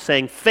also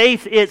saying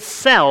faith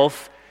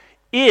itself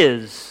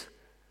is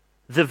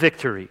the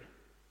victory.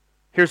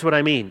 Here's what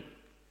I mean.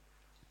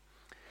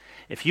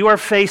 If you are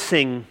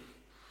facing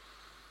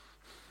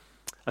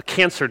a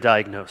cancer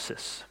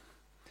diagnosis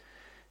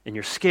and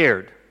you're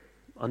scared,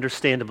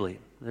 understandably,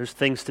 there's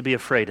things to be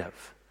afraid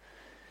of.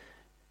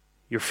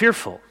 You're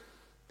fearful.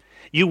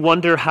 You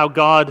wonder how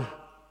God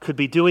could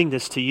be doing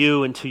this to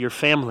you and to your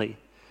family.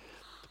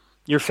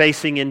 You're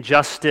facing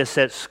injustice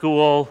at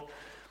school.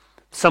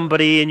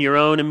 Somebody in your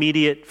own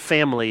immediate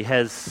family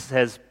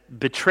has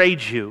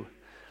betrayed you.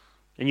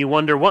 And you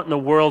wonder, what in the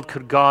world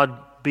could God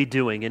be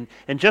doing?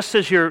 And just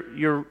as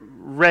you're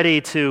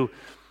ready to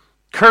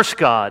curse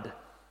God,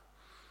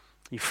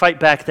 you fight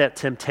back that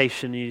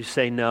temptation and you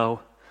say, no,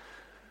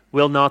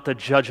 will not the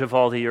judge of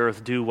all the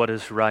earth do what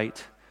is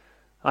right?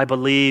 I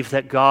believe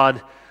that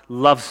God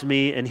loves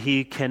me and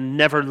he can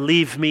never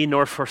leave me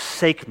nor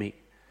forsake me.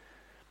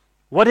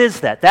 What is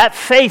that? That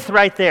faith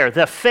right there,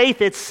 the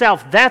faith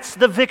itself, that's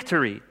the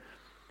victory.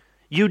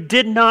 You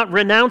did not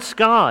renounce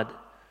God.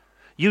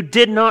 You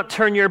did not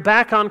turn your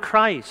back on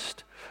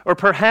Christ. Or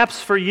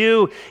perhaps for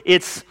you,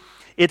 it's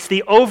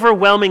the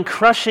overwhelming,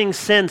 crushing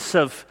sense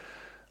of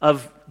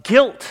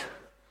guilt.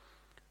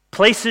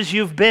 Places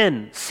you've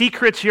been,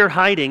 secrets you're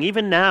hiding,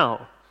 even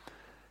now.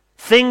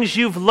 Things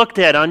you've looked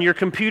at on your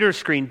computer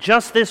screen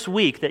just this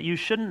week that you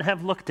shouldn't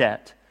have looked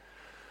at.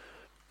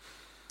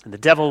 And the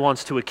devil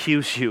wants to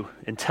accuse you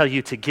and tell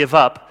you to give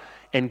up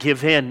and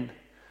give in.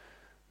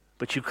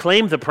 But you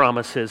claim the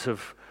promises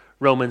of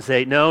Romans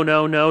 8.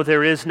 No,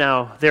 there is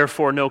now,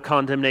 therefore, no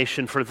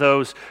condemnation for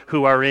those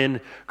who are in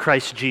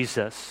Christ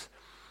Jesus.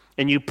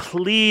 And you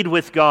plead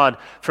with God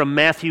from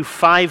Matthew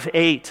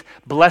 5:8,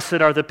 blessed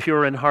are the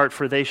pure in heart,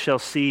 for they shall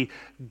see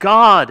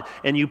God.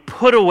 And you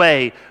put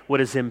away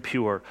what is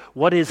impure.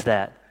 What is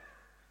that?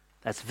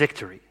 That's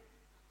victory.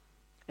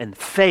 And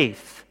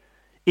faith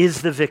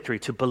is the victory,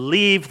 to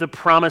believe the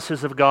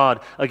promises of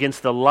God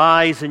against the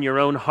lies in your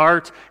own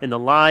heart and the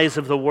lies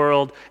of the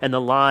world and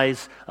the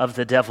lies of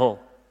the devil.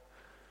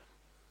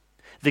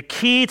 The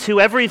key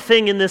to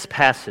everything in this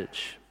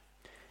passage,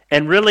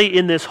 and really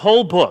in this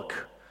whole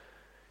book,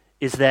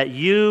 is that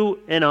you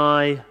and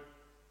I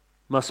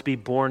must be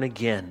born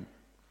again.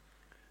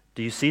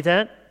 Do you see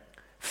that?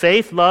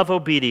 Faith, love,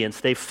 obedience,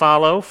 they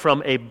follow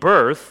from a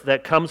birth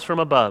that comes from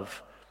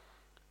above.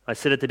 I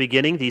said at the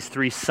beginning, these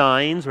three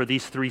signs or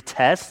these three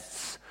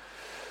tests,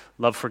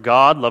 love for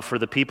God, love for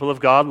the people of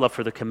God, love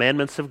for the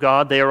commandments of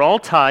God, they are all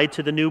tied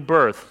to the new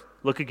birth.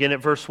 Look again at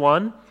verse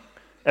 1.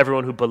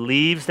 Everyone who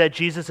believes that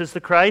Jesus is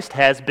the Christ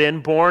has been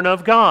born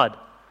of God.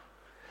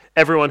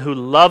 Everyone who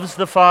loves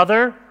the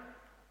Father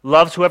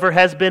loves whoever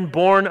has been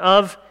born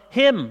of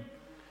him.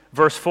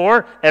 Verse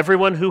 4,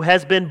 everyone who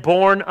has been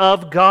born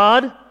of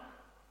God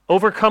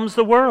overcomes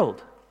the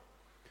world.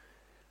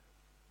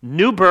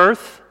 New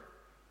birth,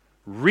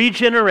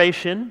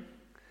 regeneration,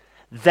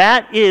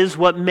 that is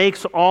what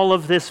makes all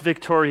of this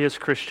victorious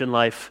Christian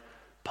life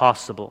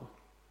possible.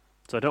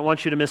 So I don't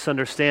want you to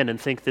misunderstand and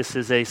think this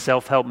is a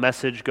self-help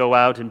message, go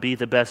out and be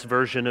the best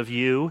version of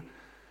you.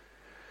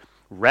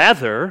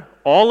 Rather,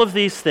 all of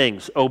these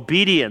things,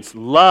 obedience,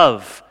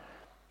 love,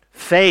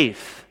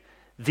 faith,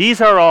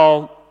 these are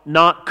all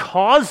not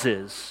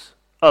causes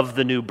of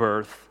the new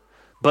birth,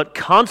 but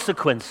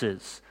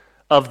consequences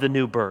of the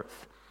new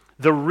birth.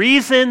 The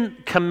reason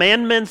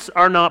commandments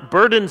are not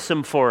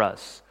burdensome for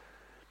us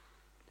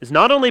is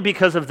not only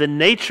because of the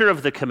nature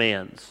of the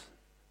commands,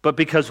 but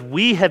because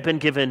we have been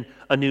given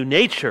a new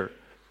nature.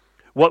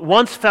 What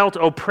once felt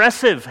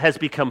oppressive has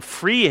become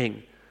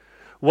freeing.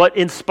 What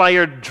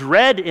inspired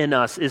dread in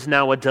us is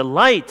now a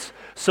delight,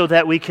 so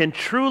that we can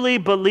truly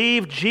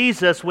believe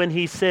Jesus when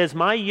he says,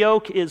 my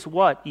yoke is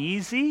what?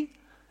 Easy?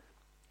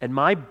 And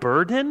my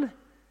burden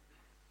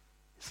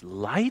is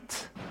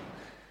light?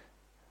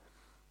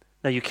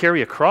 Now you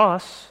carry a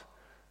cross.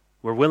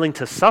 We're willing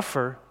to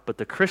suffer, but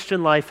the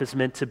Christian life is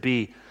meant to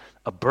be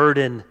a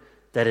burden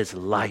that is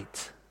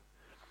light.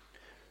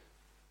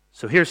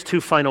 So here's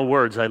two final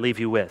words I leave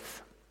you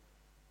with.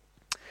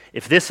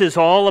 If this is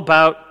all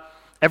about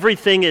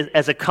everything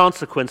as a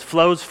consequence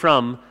flows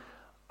from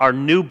our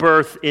new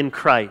birth in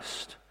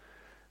Christ,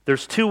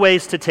 there's two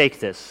ways to take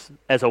this,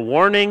 as a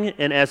warning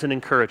and as an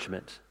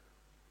encouragement.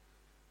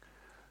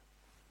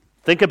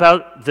 Think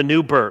about the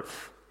new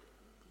birth.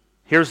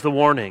 Here's the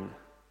warning.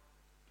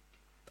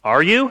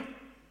 Are you?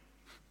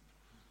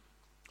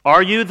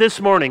 Are you this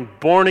morning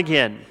born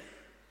again?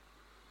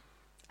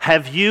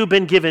 Have you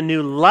been given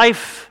new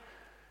life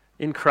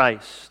in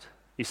Christ?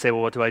 You say,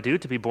 well, what do I do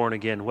to be born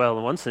again? Well,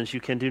 in one sense, you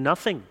can do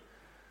nothing.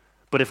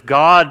 But if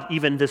God,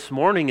 even this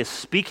morning, is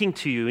speaking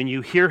to you and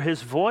you hear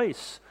his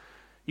voice,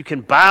 you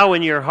can bow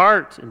in your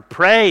heart and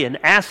pray and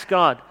ask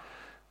God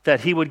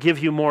that he would give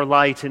you more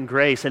light and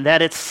grace, and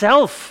that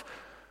itself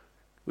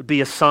would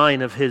be a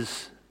sign of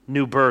his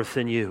new birth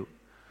in you.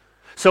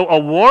 So a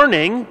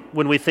warning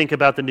when we think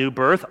about the new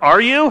birth,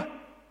 are you?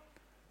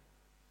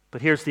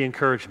 But here's the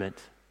encouragement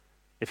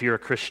if you're a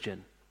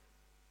Christian.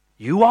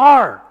 You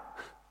are.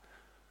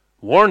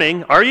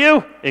 Warning, are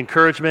you?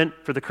 Encouragement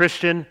for the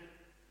Christian.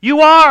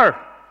 You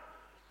are.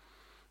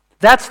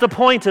 That's the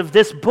point of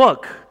this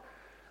book.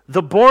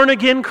 The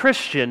born-again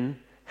Christian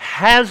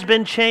has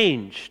been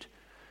changed.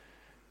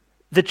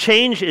 The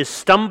change is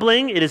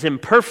stumbling, it is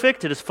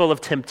imperfect, it is full of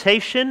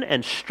temptation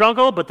and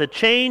struggle, but the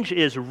change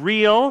is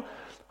real,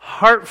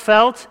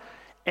 heartfelt,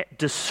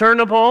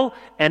 discernible,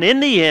 and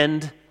in the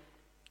end,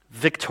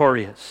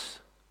 victorious.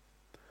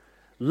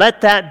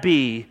 Let that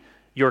be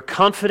your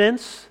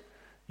confidence,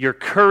 your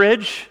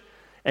courage,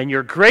 and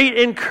your great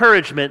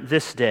encouragement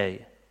this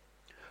day.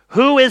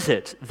 Who is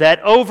it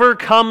that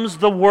overcomes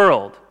the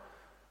world?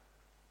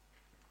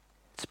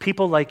 It's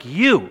people like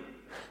you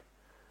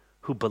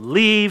who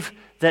believe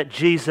that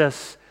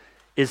Jesus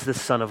is the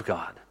Son of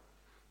God,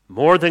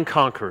 more than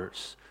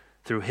conquerors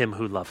through him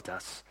who loved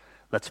us.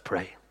 Let's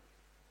pray.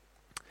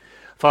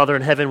 Father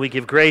in heaven, we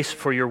give grace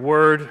for your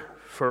word,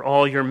 for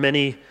all your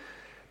many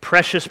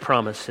precious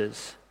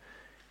promises,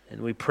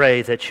 and we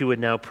pray that you would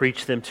now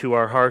preach them to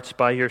our hearts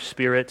by your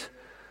Spirit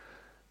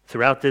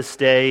throughout this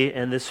day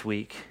and this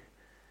week,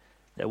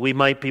 that we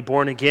might be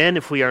born again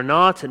if we are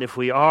not, and if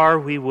we are,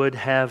 we would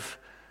have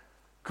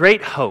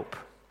great hope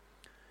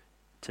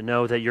to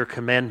know that your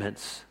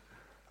commandments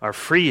are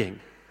freeing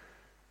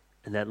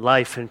and that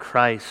life in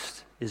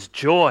Christ is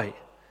joy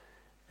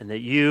and that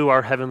you,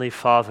 our Heavenly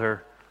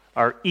Father,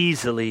 are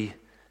easily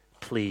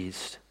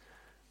pleased.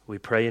 We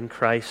pray in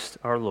Christ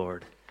our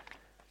Lord.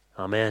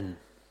 Amen.